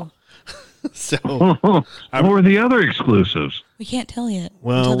row. So What were the other exclusives? We can't tell yet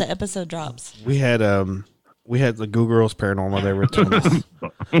Well- until the episode drops. we had the Goo Girls Paranormal. They were telling us.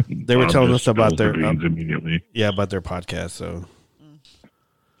 They were telling us about their immediately. about their podcast. So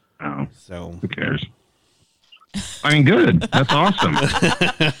Oh, so who cares? I mean, good. That's awesome.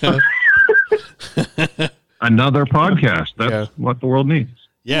 Another podcast. That's Yeah. what the world needs.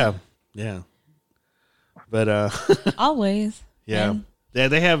 yeah. But Always. yeah. And Yeah,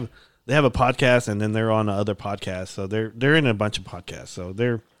 they have a podcast, and then they're on other podcasts. So they're in a bunch of podcasts. So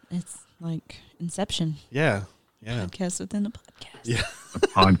they're it's like Inception. yeah. Podcast within a podcast. Yeah. A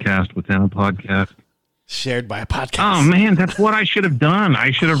podcast within a podcast. Shared by a podcast. Oh man, that's what I should have done.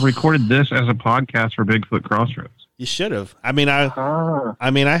 I should have recorded this as a podcast for Bigfoot Crossroads. You should have. I mean, I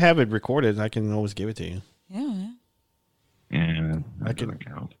have it recorded. I can always give it to you. Yeah. And I can-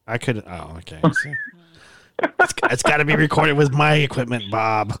 count. I could. Oh, okay. So, it's got to be recorded with my equipment,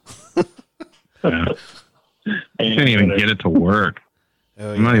 Bob. Yeah. I can't even get it to work.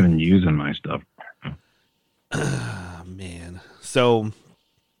 Oh, I'm not even using my stuff. Oh, man. So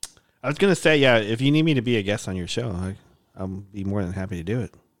I was gonna say, yeah, if you need me to be a guest on your show, I'll be more than happy to do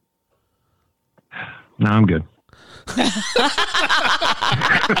it. No, I'm good.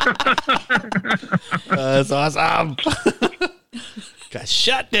 That's awesome. Got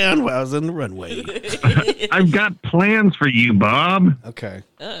shot down while I was on the runway. I've got plans for you, Bob. Okay.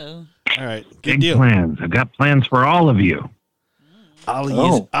 Uh-oh. All right. Good Big deal. plans. I've got plans for all of you.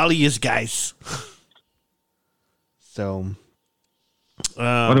 All of you guys. So,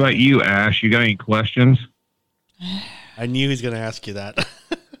 What about you, Ash? You got any questions? I knew he was going to ask you that.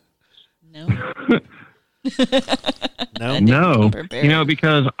 No. No. No. prepared. You know,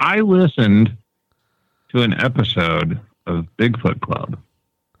 because I listened to an episode of Bigfoot Club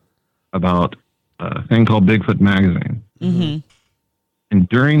about a thing called Bigfoot Magazine. Mm-hmm. And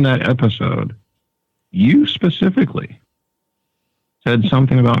during that episode, you specifically said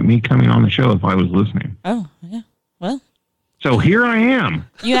something about me coming on the show if I was listening. Oh, yeah. Well, So here I am.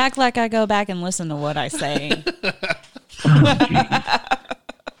 you act like I go back and listen to what I say.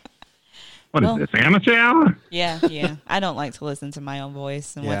 What Well- is this, amateur hour? Yeah. I don't like to listen to my own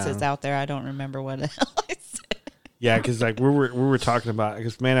voice, and once Yeah. it's out there, I don't remember what the hell I said. Yeah, because like we were talking about,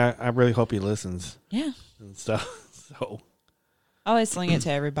 because man, I really hope he listens Yeah. and stuff. So I always sling it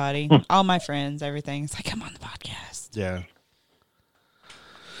to everybody, all my friends, everything. It's like, come on the podcast. yeah,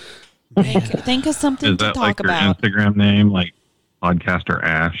 Think of something Is to that talk like your about. Instagram name, like Podcaster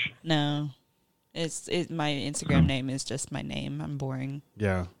Ash? No, my Instagram name is just my name. I'm boring.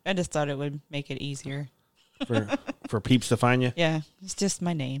 yeah. I just thought it would make it easier. For peeps to find you. Yeah, it's just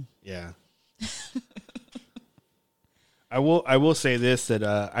my name. Yeah. I will say this, that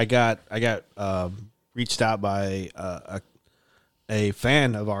I got reached out by a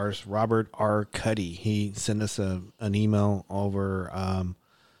fan of ours, Robert R. Cuddy. He sent us an email over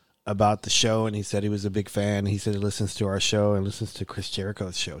about the show, and he said he was a big fan. He said he listens to our show and listens to Chris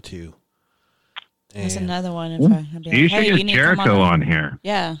Jericho's show too. That's And- another one. If I'd be like, You should hey, get you need to come Jericho on here.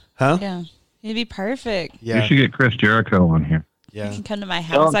 Yeah. Huh? Yeah. It'd be perfect. You Yeah. should get Chris Jericho on here. You Yeah. can come to my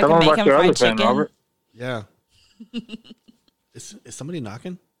Tell house. I him can make about him your other fried fan, chicken. Robert. Yeah. Is somebody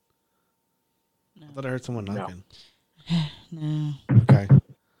knocking? I thought I heard someone knocking. No. Okay.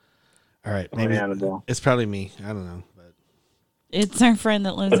 All right. Maybe Annabelle. it's probably me. I don't know. But It's our friend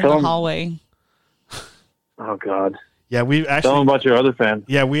that lives in Tell the him- hallway. Oh God. yeah, we Tell him actually about your other fan.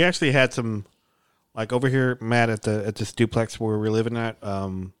 we actually had some, like over here, Matt, at this duplex where we're living at.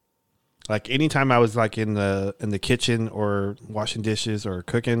 Like anytime I was like in the kitchen or washing dishes or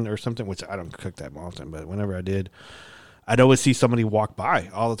cooking or something, which I don't cook that often, but whenever I did, I'd always see somebody walk by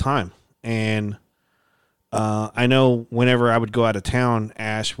all the time. And I know whenever I would go out of town,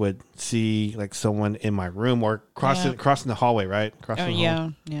 Ash would see like someone in my room or crossing the hallway, right? Crossing Oh, the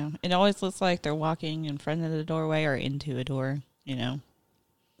hall. yeah. It always looks like they're walking in front of the doorway or into a door,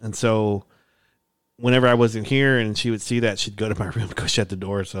 And so whenever I wasn't here and she would see that, she'd go to my room, go shut the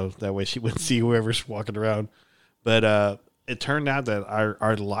door, so that way she wouldn't see whoever's walking around. But it turned out that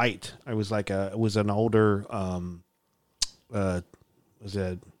our light, it was an older was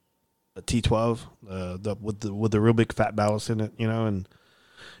it a T12, with the real big fat ballast in it, and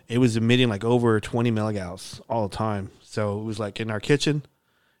it was emitting like over 20 milligauss all the time. So it was like in our kitchen,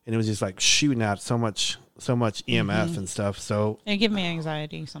 and it was just like shooting out so much EMF and stuff. So It give me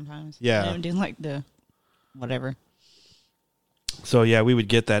anxiety sometimes. Yeah. I don't do like the whatever. So yeah, we would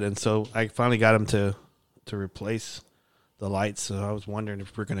get that, and so I finally got him to replace the lights. So I was wondering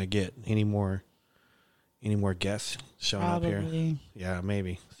if we're gonna get any more guests showing up here. Probably. Yeah,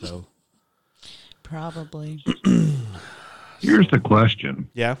 maybe. So Probably. Here's the question.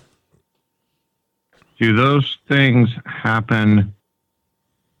 yeah, Do those things happen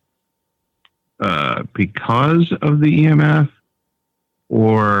because of the EMF,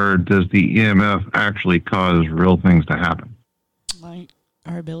 or does the EMF actually cause real things to happen? Like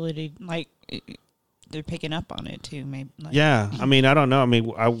our ability, they're picking up on it too. Maybe. Like, yeah. I mean, I don't know. I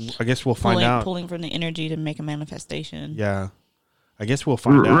mean, I guess we'll find out. Pulling from the energy to make a manifestation. Yeah, I guess we'll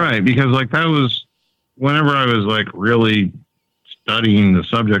find out. Right, because like that was whenever I was like really studying the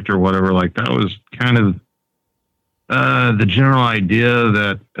subject or whatever, like that was kind of the general idea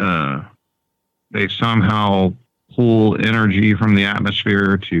that they somehow pull energy from the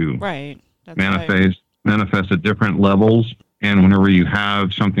atmosphere to Right. That's right. manifest at different levels. And whenever you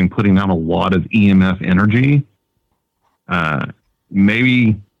have something putting out a lot of EMF energy,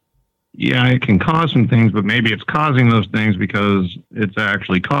 maybe, yeah, it can cause some things, but maybe it's causing those things because it's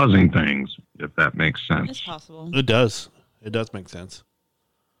actually causing things, if that makes sense. It's possible. It does. It does make sense.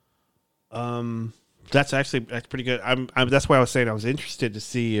 That's pretty good. That's why I was saying I was interested to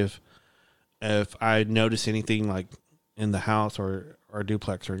see if I noticed anything like in the house or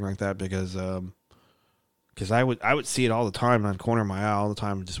duplex or anything like that, because I would see it all the time on the corner of my eye all the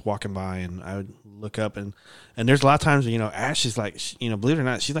time, just walking by, and I would look up and there's a lot of times, Ash is like, believe it or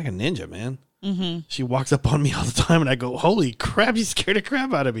not, she's like a ninja, man. Mm-hmm. She walks up on me all the time, and I go, holy crap, you scared the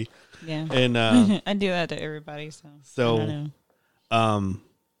crap out of me. Yeah. And I do that to everybody. So I don't know.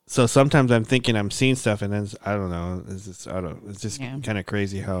 so sometimes I'm thinking I'm seeing stuff, and then I don't know. It's just Yeah. kind of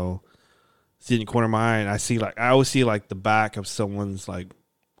crazy how sitting in the corner of my eye, and I always see like the back of someone's like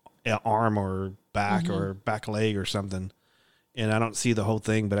arm or back or back leg or something, and I don't see the whole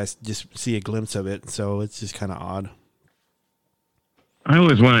thing, but I just see a glimpse of it. So it's just kind of odd. I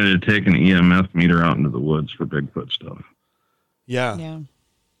always wanted to take an EMF meter out into the woods for Bigfoot stuff. Yeah. Yeah.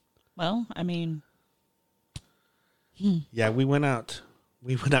 Well, I mean, Yeah, we went out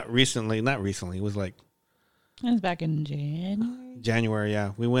we went out recently. Not recently. It was like It was back in January. January.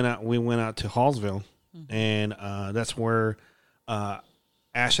 Yeah, we went out to Hallsville, and that's where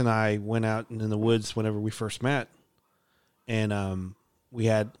Ash and I went out in the woods whenever we first met, and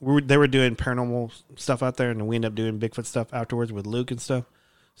they were doing paranormal stuff out there, and we ended up doing Bigfoot stuff afterwards with Luke and stuff.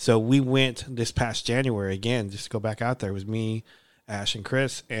 So we went this past January again, just to go back out there. It was me, Ash, and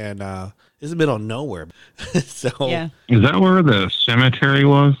Chris, and it's the middle of nowhere. So Yeah. Is that where the cemetery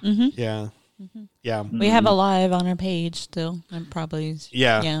was? yeah, yeah. We have a live on our page still. I'm probably.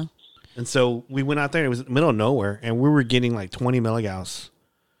 Yeah. Yeah. And so we went out there, and it was in the middle of nowhere, and we were getting like 20 milligauss,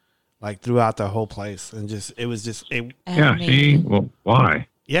 like throughout the whole place, and it was Yeah, see? Well, why?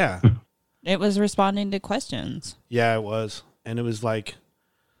 yeah, It was responding to questions. yeah, it was, and it was like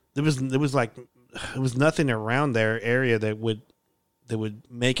there was nothing around their area that would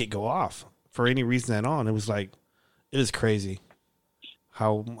make it go off for any reason at all. And it was like, it was crazy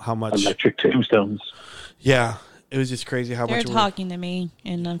how much Electric tombstones. yeah, it was just crazy how They were much talking to me,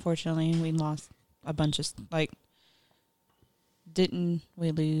 and unfortunately, we lost a bunch of didn't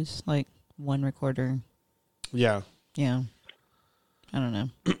we lose like one recorder? yeah. Yeah, I don't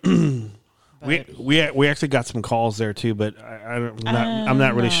know. We actually got some calls there too, but I'm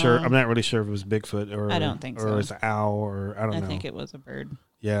not really sure. I'm not really sure if it was Bigfoot or I don't think so. or it was an owl or I don't know. I think it was a bird.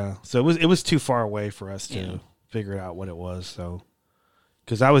 Yeah, so it was too far away for us to figure out what it was. So,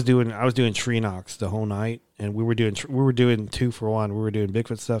 because I was doing tree knocks the whole night, and we were doing 2 for 1. We were doing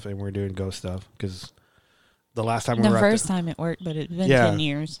Bigfoot stuff and we were doing ghost stuff. Because the last time we were first time it worked, but it's been Yeah. 10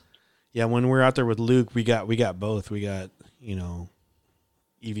 years. yeah, when we were out there with Luke, we got both. We got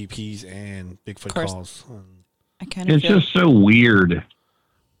EVPs and Bigfoot course. calls. I kind of It's feel just so weird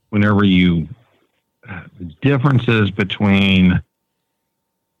whenever the differences between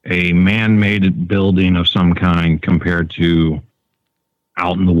a man-made building of some kind compared to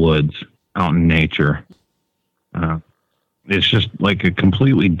out in the woods, out in nature. It's just like a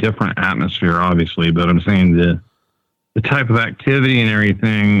completely different atmosphere, obviously, but I'm saying the type of activity and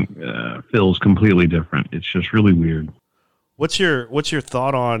everything feels completely different. It's just really weird. What's your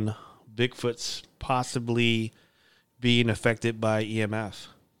thought on Bigfoot's possibly being affected by EMF?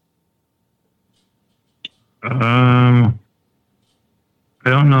 I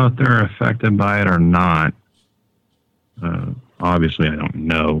don't know if they're affected by it or not. Obviously, I don't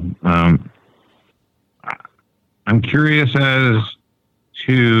know. I'm curious as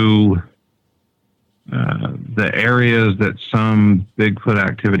to the areas that some Bigfoot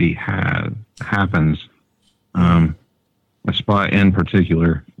activity happens. A spot in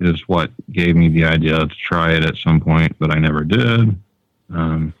particular is what gave me the idea to try it at some point, but I never did.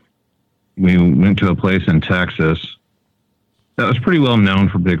 We went to a place in Texas that was pretty well known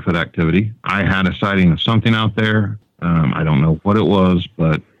for Bigfoot activity. I had a sighting of something out there. I don't know what it was,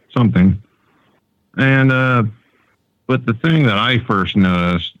 but something. And but the thing that I first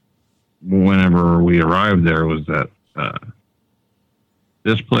noticed whenever we arrived there was that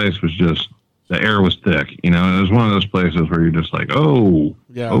this place was just, the air was thick. It was one of those places where you're just like, oh,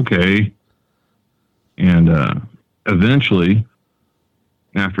 Yeah. okay. And eventually,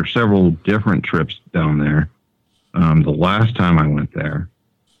 after several different trips down there, the last time I went there,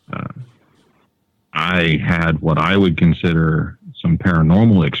 I had what I would consider some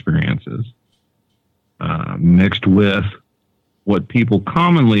paranormal experiences, mixed with what people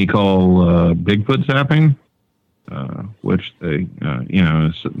commonly call Bigfoot zapping, which they,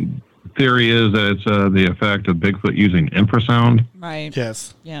 the theory is that it's the effect of Bigfoot using infrasound. right.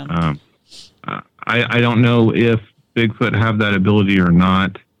 Yes. Yeah, I don't know if Bigfoot have that ability or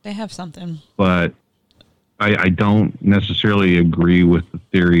not, they have something. but I don't necessarily agree with the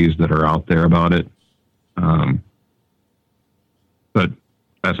theories that are out there about it. But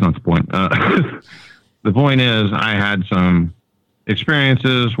that's not the point. The point is, I had some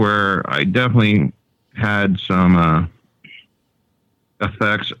experiences where I definitely had some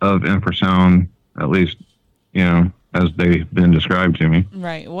effects of infrasound, at least, as they've been described to me.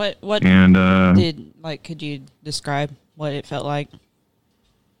 Right. What And could you describe what it felt like?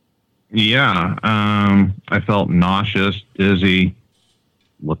 yeah, I felt nauseous, dizzy,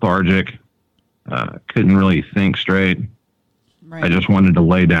 lethargic. Couldn't really think straight. Right. I just wanted to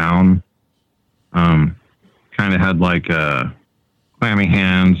lay down. Kind of had like clammy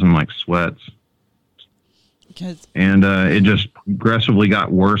hands and like sweats. Because And it just progressively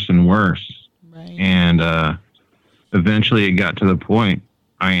got worse and worse. right. And eventually it got to the point,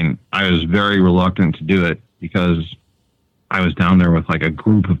 I was very reluctant to do it because I was down there with like a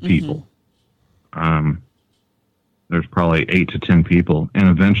group of people. There's probably 8 to 10 people. And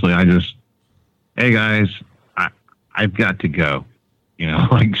eventually I just, hey guys, I've got to go. You know,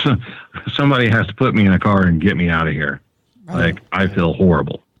 like somebody has to put me in a car and get me out of here. Right. Like I feel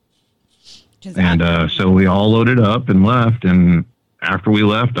horrible. 'Cause And so we all loaded up and left. And after we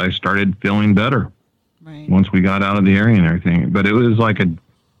left, I started feeling better right. once we got out of the area and everything. But it was like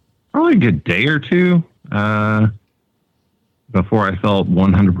probably a good day or two before I felt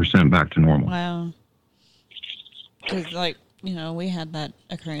 100% back to normal. Wow. Because, like, you know, we had that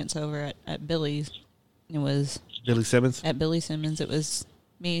occurrence over at Billy's. It was Billy Simmons. at Billy Simmons. It was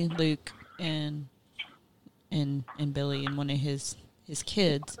me, Luke, and Billy and one of his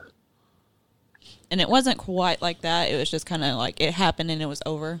kids. And it wasn't quite like that. It was just kind of like it happened and it was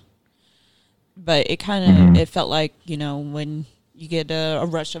over. But it kind of it felt like, you know, when you get a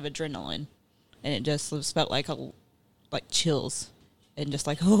rush of adrenaline, and it just felt like chills, and just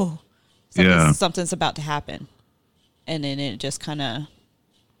like, oh, something's about to happen. And then it just kind of,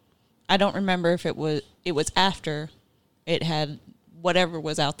 I don't remember if it was after it had whatever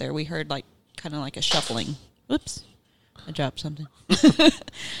was out there. We heard like kind of like a shuffling. Oops, I dropped something.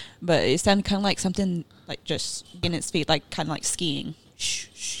 But it sounded kind of like something like just getting its feet, like kind of like skiing. Shh,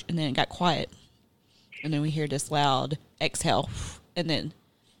 shh, and then it got quiet. And then we hear this loud exhale, and then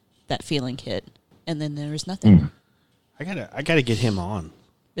that feeling hit, and then there was nothing. I gotta get him on.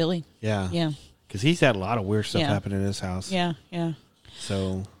 Billy. Yeah. Yeah. Because he's had a lot of weird stuff Yeah. happen in his house. Yeah. Yeah.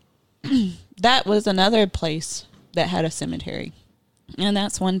 So That was another place that had a cemetery. And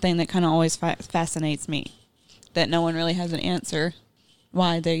that's one thing that kind of always fascinates me, that no one really has an answer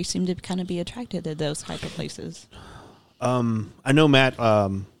why they seem to kind of be attracted to those type of places. I know, Matt,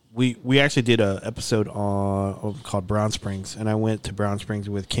 we actually did a episode called Brown Springs, and I went to Brown Springs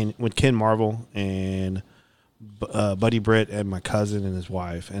with Ken Marvel and Buddy Britt and my cousin and his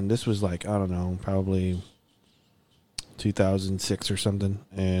wife. And this was like, I don't know, probably 2006 or something.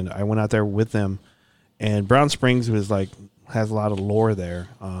 And I went out there with them, and Brown Springs was like, has a lot of lore there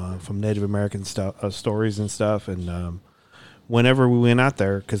from Native American stuff, stories and stuff. And whenever we went out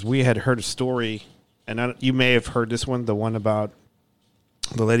there, because we had heard a story, and you may have heard this one, the one about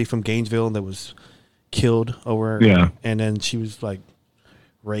the lady from Gainesville that was killed over, and then she was like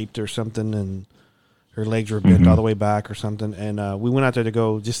raped or something, and her legs were bent all the way back or something. And we went out there to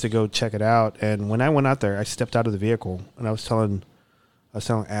go check it out. And when I went out there, I stepped out of the vehicle, and I was telling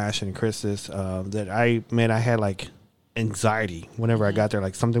Ash and Chris this, that I had like anxiety whenever I got there,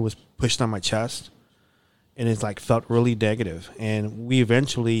 like something was pushed on my chest, and it's like felt really negative. And we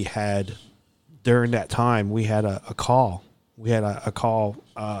eventually had, during that time, we had a call. We had a call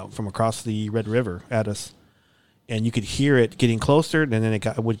from across the Red River at us, and you could hear it getting closer, and then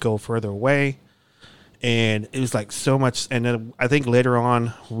it would go further away. And it was like so much. And then I think later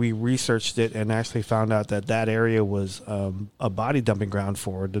on we researched it and actually found out that area was a body dumping ground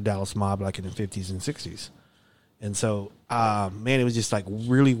for the Dallas mob, like in the 50s and 60s. And so, man, it was just like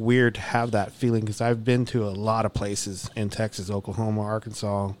really weird to have that feeling, because I've been to a lot of places in Texas, Oklahoma,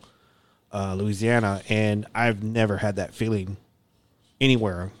 Arkansas, Louisiana, and I've never had that feeling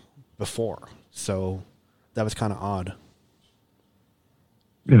anywhere before. So that was kind of odd.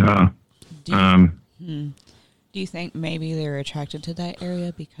 Yeah. Do you think maybe they were attracted to that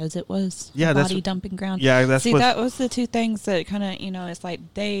area because it was Yeah, a that's body what- dumping ground? Yeah, that's See, what- that was the two things that kind of, it's like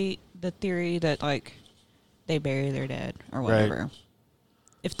the theory that like they bury their dead or whatever. Right.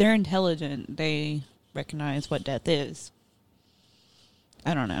 If they're intelligent, they recognize what death is.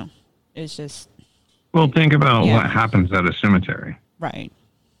 I don't know. It's just Well, think about Yeah. what happens at a cemetery. right.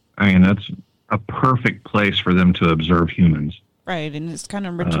 I mean, that's a perfect place for them to observe humans. Right, and it's kind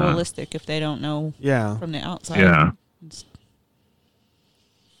of ritualistic if they don't know Yeah. from the outside. Yeah. It's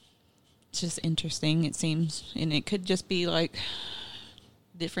just interesting, it seems. And it could just be like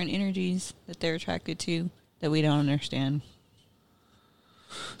different energies that they're attracted to that we don't understand.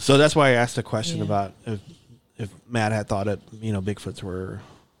 So that's why I asked the question Yeah. about if Matt had thought that, Bigfoots were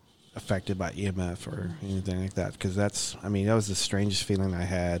affected by EMF or anything like that, because that was the strangest feeling I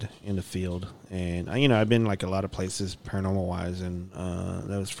had in the field. And I've been like a lot of places paranormal wise, and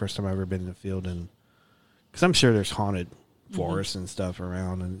that was the first time I've ever been in the field, and because I'm sure there's haunted forests and stuff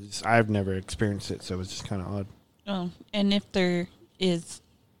around, and I've never experienced it, so it was just kind of odd. Oh, and if there is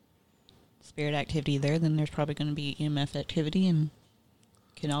spirit activity there, then there's probably going to be EMF activity, and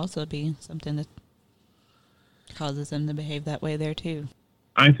can also be something that causes them to behave that way there too.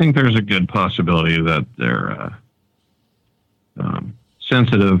 I think there's a good possibility that they're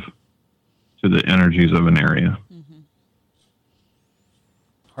sensitive to the energies of an area.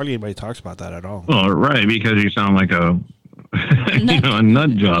 Hardly anybody talks about that at all. Well, right, because you sound like a a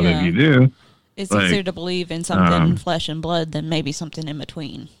nut job Yeah. if you do. It's Like, easier to believe in something flesh and blood than maybe something in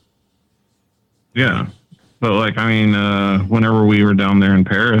between. Yeah. But like, I mean, whenever we were down there in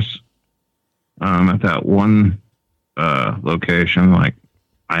Paris, at that one location, like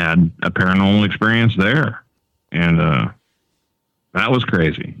I had a paranormal experience there, and that was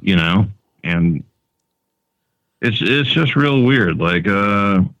crazy, you know. And it's just real weird. Like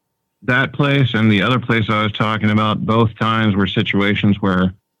that place and the other place I was talking about, both times were situations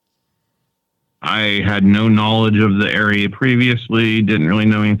where I had no knowledge of the area previously, didn't really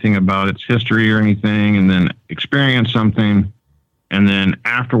know anything about its history or anything, and then experienced something, and then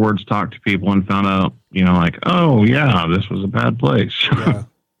afterwards talked to people and found out, you know, like, oh yeah, this was a bad place. Yeah.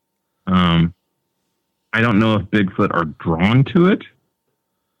 I don't know if Bigfoot are drawn to it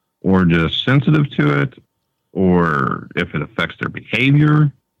or just sensitive to it or if it affects their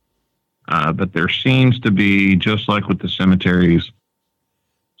behavior. But there seems to be, just like with the cemeteries,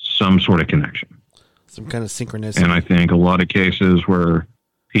 some sort of connection. Some kind of synchronicity. And I think a lot of cases where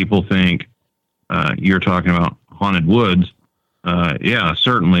people think you're talking about haunted woods, yeah,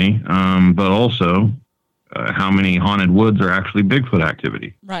 certainly. But also how many haunted woods are actually Bigfoot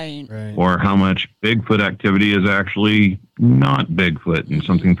activity. Right. Or how much Bigfoot activity is actually not Bigfoot and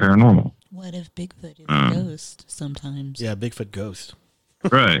something paranormal. What if Bigfoot is a ghost sometimes? Yeah, Bigfoot ghost.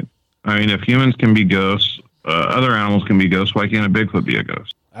 Right. I mean, if humans can be ghosts, other animals can be ghosts, why can't a Bigfoot be a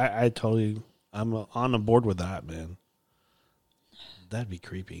ghost? I'm on the board with that, man. That'd be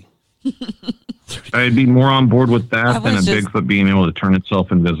creepy. I'd be more on board with that than a Bigfoot being able to turn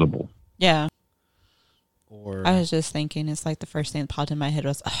itself invisible. Yeah. Or I was just thinking, it's like the first thing that popped in my head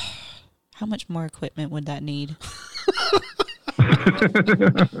was, how much more equipment would that need?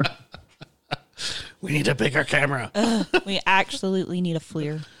 we need a bigger camera. We absolutely need a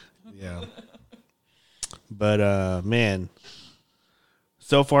FLIR. Yeah. But, man,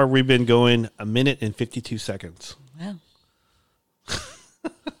 so far we've been going 1 minute and 52 seconds. Wow.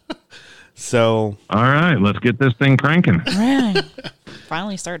 So. All right, let's get this thing cranking. Right.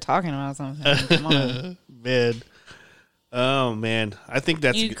 Finally start talking about something. Come on. Man. Oh, man. I think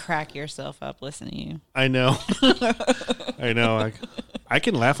that's... You crack yourself up listening to you. I know. I know. I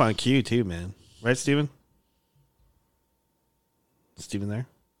can laugh on cue, too, man. Right, Steven? Steven there?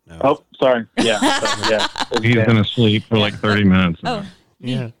 No. Oh, sorry. Yeah. Yeah. He's going to sleep for like 30 minutes. Oh,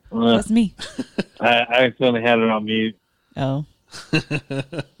 Yeah. that's me. I accidentally had it on mute. Oh.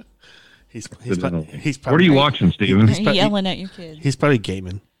 He's probably... What are you watching, Steven? Are you yelling at your kids? He's probably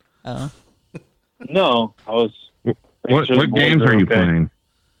gaming. Oh. No, I was. What games are you playing?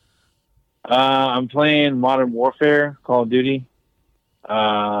 I'm playing Modern Warfare, Call of Duty,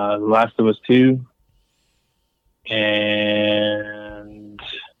 The Last of Us 2, and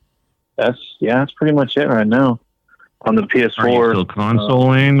that's pretty much it right now on the PS4. Are you still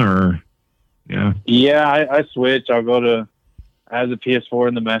consoling or? Yeah. Yeah, I switch. I'll go to. I have the PS4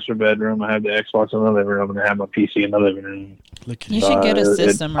 in the master bedroom. I have the Xbox in the living room, and I have my PC in the living room. You should get a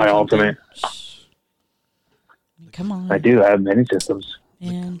system. I alternate. Come on. I do. I have many systems.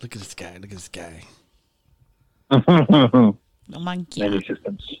 Yeah. Look at this guy. Look at this guy. Oh my God. Many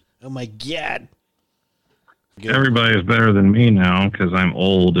systems. Oh my God. Everybody is better than me now because I'm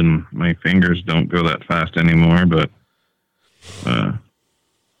old and my fingers don't go that fast anymore. But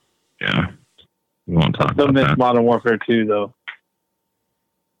yeah, we won't talk Still about miss that. Modern Warfare 2 though.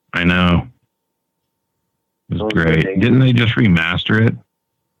 I know. It was Those great. are Didn't they just remaster it?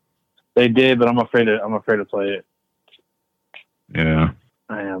 They did, but I'm afraid to play it. Yeah.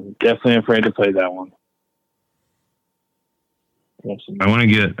 I am definitely afraid to play that one. I want to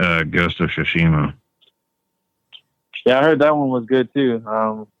get Ghost of Tsushima. Yeah, I heard that one was good too.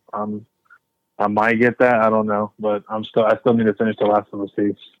 I might get that. I don't know, but I still need to finish The Last of Us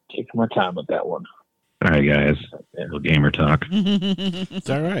 2. Taking my time with that one. All right, guys. A little gamer talk. It's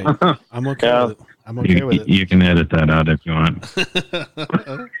all right. I'm okay with it. I'm okay with it. You can edit that out if you want.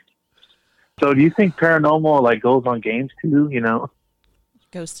 So, do you think paranormal like goes on games too? You know,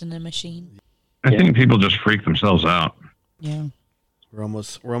 Ghost in the Machine. I think people just freak themselves out. Yeah. We're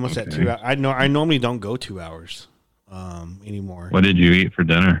almost at 2 hours. I normally don't go 2 hours anymore. What did you eat for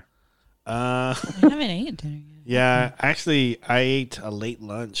dinner? I haven't eaten dinner yet. Yeah, actually, I ate a late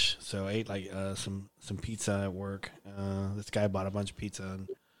lunch, so I ate like some pizza at work. This guy bought a bunch of pizza, and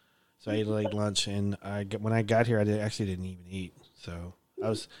so I ate a late lunch. And when I got here, I actually didn't even eat. So I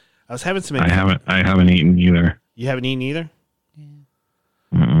was having some. I haven't eaten either. You haven't eaten either? Yeah.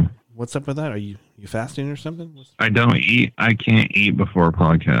 Mm-mm. What's up with that? Are you fasting or something? I don't eat. I can't eat before a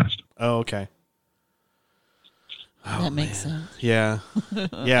podcast. Oh, okay. Oh, That makes sense. Yeah,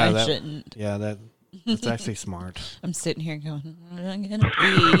 yeah. I shouldn't. Yeah, that's actually smart. I'm sitting here going, I'm gonna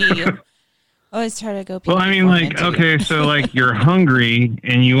pee. Always try to go. Well, I mean, like, okay, so like you're hungry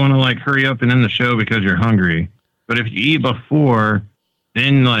and you want to like hurry up and end the show because you're hungry. But if you eat before,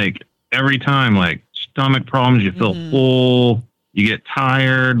 then like every time, like stomach problems, you feel full, you get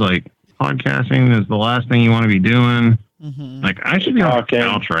tired. Like podcasting is the last thing you want to be doing. Like I should be on the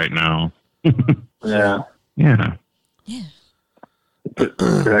couch right now. Yeah. Yeah. Yeah.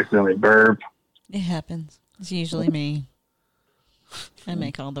 Accidentally burp. It happens. It's usually me. I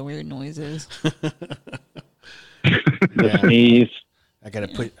make all the weird noises. Yeah. Sneeze. I gotta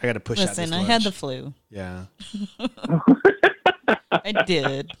push out this Listen, I lunch. had the flu. Yeah. I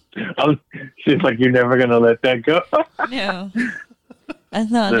did. She's like, you're never gonna let that go. No. I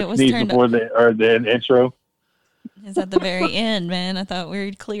thought The it was sneeze turned before up. the intro. It's at the very end, man. I thought we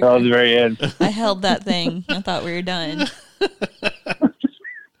were clear. That was the very end. I held that thing. I thought we were done.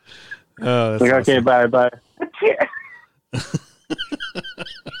 Oh, that's Like, okay, awesome. bye.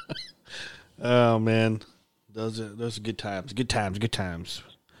 Oh man, those are good times. Good times.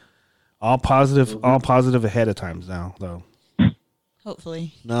 All positive ahead of times now, though.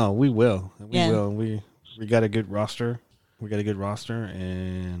 Hopefully. No, we will. We Yeah. will. We got a good roster.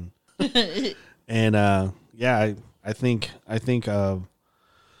 And yeah, I think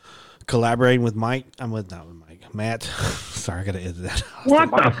collaborating with Mike. Not with Mike. Matt. Sorry, I gotta edit that. What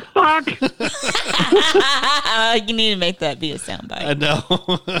the fuck? You need to make that be a soundbite. I know.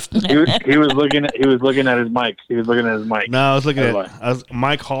 He was looking at his mic. No, I was looking That's at.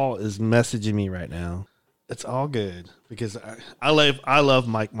 Mike Hall is messaging me right now. It's all good because I love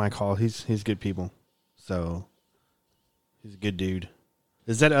Mike Hall. He's good people. So he's a good dude.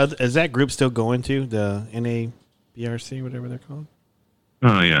 Is that group still going to the NABRC, whatever they're called?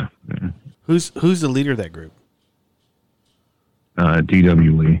 Oh yeah. Who's the leader of that group?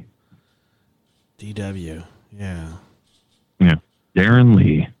 DW Lee. DW. Yeah. Yeah. Darren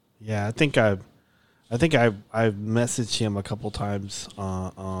Lee. Yeah, I think I've messaged him a couple times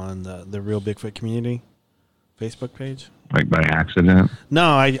on the Real Bigfoot Community Facebook page. Like by accident. No,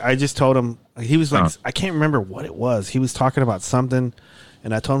 I just told him, he was like, Oh. I can't remember what it was. He was talking about something,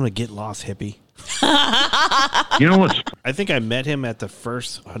 and I told him to get lost, hippie. You know what's I think I met him at the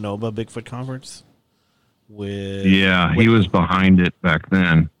first Hanoba Bigfoot conference with he was behind it back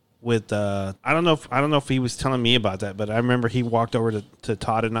then. with I don't know if he was telling me about that, but I remember he walked over to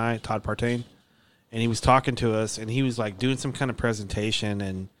Todd and I, Todd Partain, and he was talking to us, and he was like doing some kind of presentation,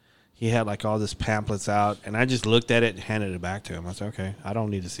 and he had like all this pamphlets out, and I just looked at it and handed it back to him. I said, okay, I don't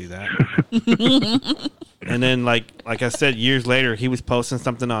need to see that. And then like I said, years later, he was posting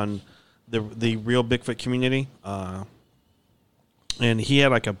something on the Real Bigfoot Community, and he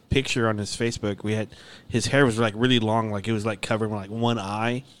had like a picture on his Facebook. His hair was like really long, like it was like covering like one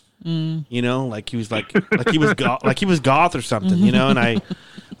eye. You know, like he was like he was goth or something, you know. And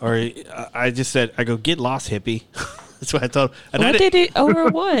I just said, I go, get lost, hippie. That's what I told him. And What did it over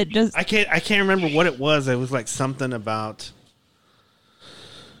what? Just I can't remember what it was. It was like something about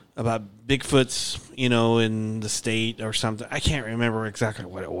Bigfoots, you know, in the state or something. I can't remember exactly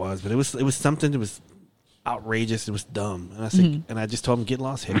what it was, but it was something that was outrageous. It was dumb, and I said, and I just told him, "Get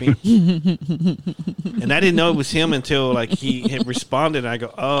lost, hippie." And I didn't know it was him until like he had responded. And I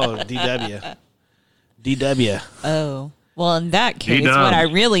go, "Oh, DW." oh. Well, in that case, He what I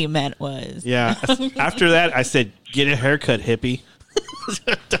does. really meant was Yeah. After that, I said, "Get a haircut, hippie."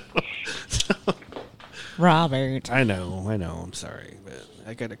 Robert. I know. I'm sorry, but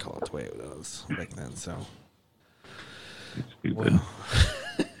I got to call it the way it was back then. So. Stupid.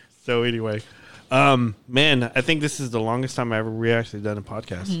 So anyway, man, I think this is the longest time we actually done a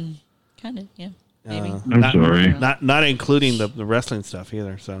podcast. Kind of, yeah. Maybe. I'm sorry. Not including the wrestling stuff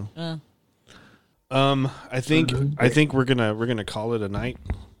either. So, I think we're gonna call it a night.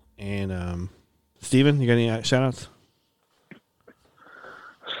 And Steven, you got any shout outs?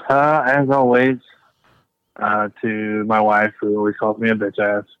 As always, to my wife, who always calls me a bitch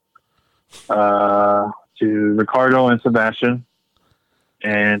ass, to Ricardo and Sebastian,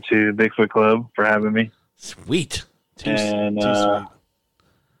 and to Bigfoot Club for having me, Sweet. and too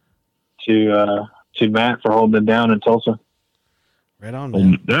sweet. to Matt for holding it down in Tulsa. Right on, Hold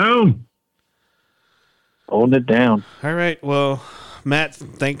man. it down. Holding it down. All right. Well, Matt,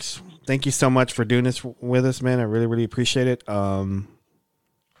 thank you so much for doing this with us, man. I really, really appreciate it. All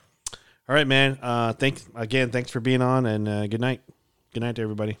right, man. Thanks for being on, and good night. Good night to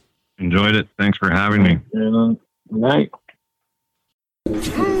everybody. Enjoyed it. Thanks for having me. And night.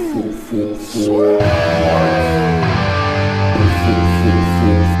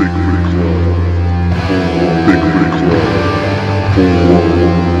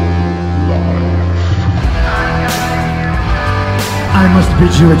 I must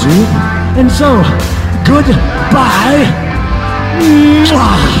bid you adieu. And so, goodbye.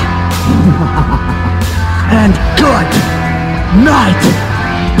 And good night.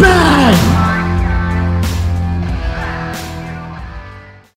 Bang!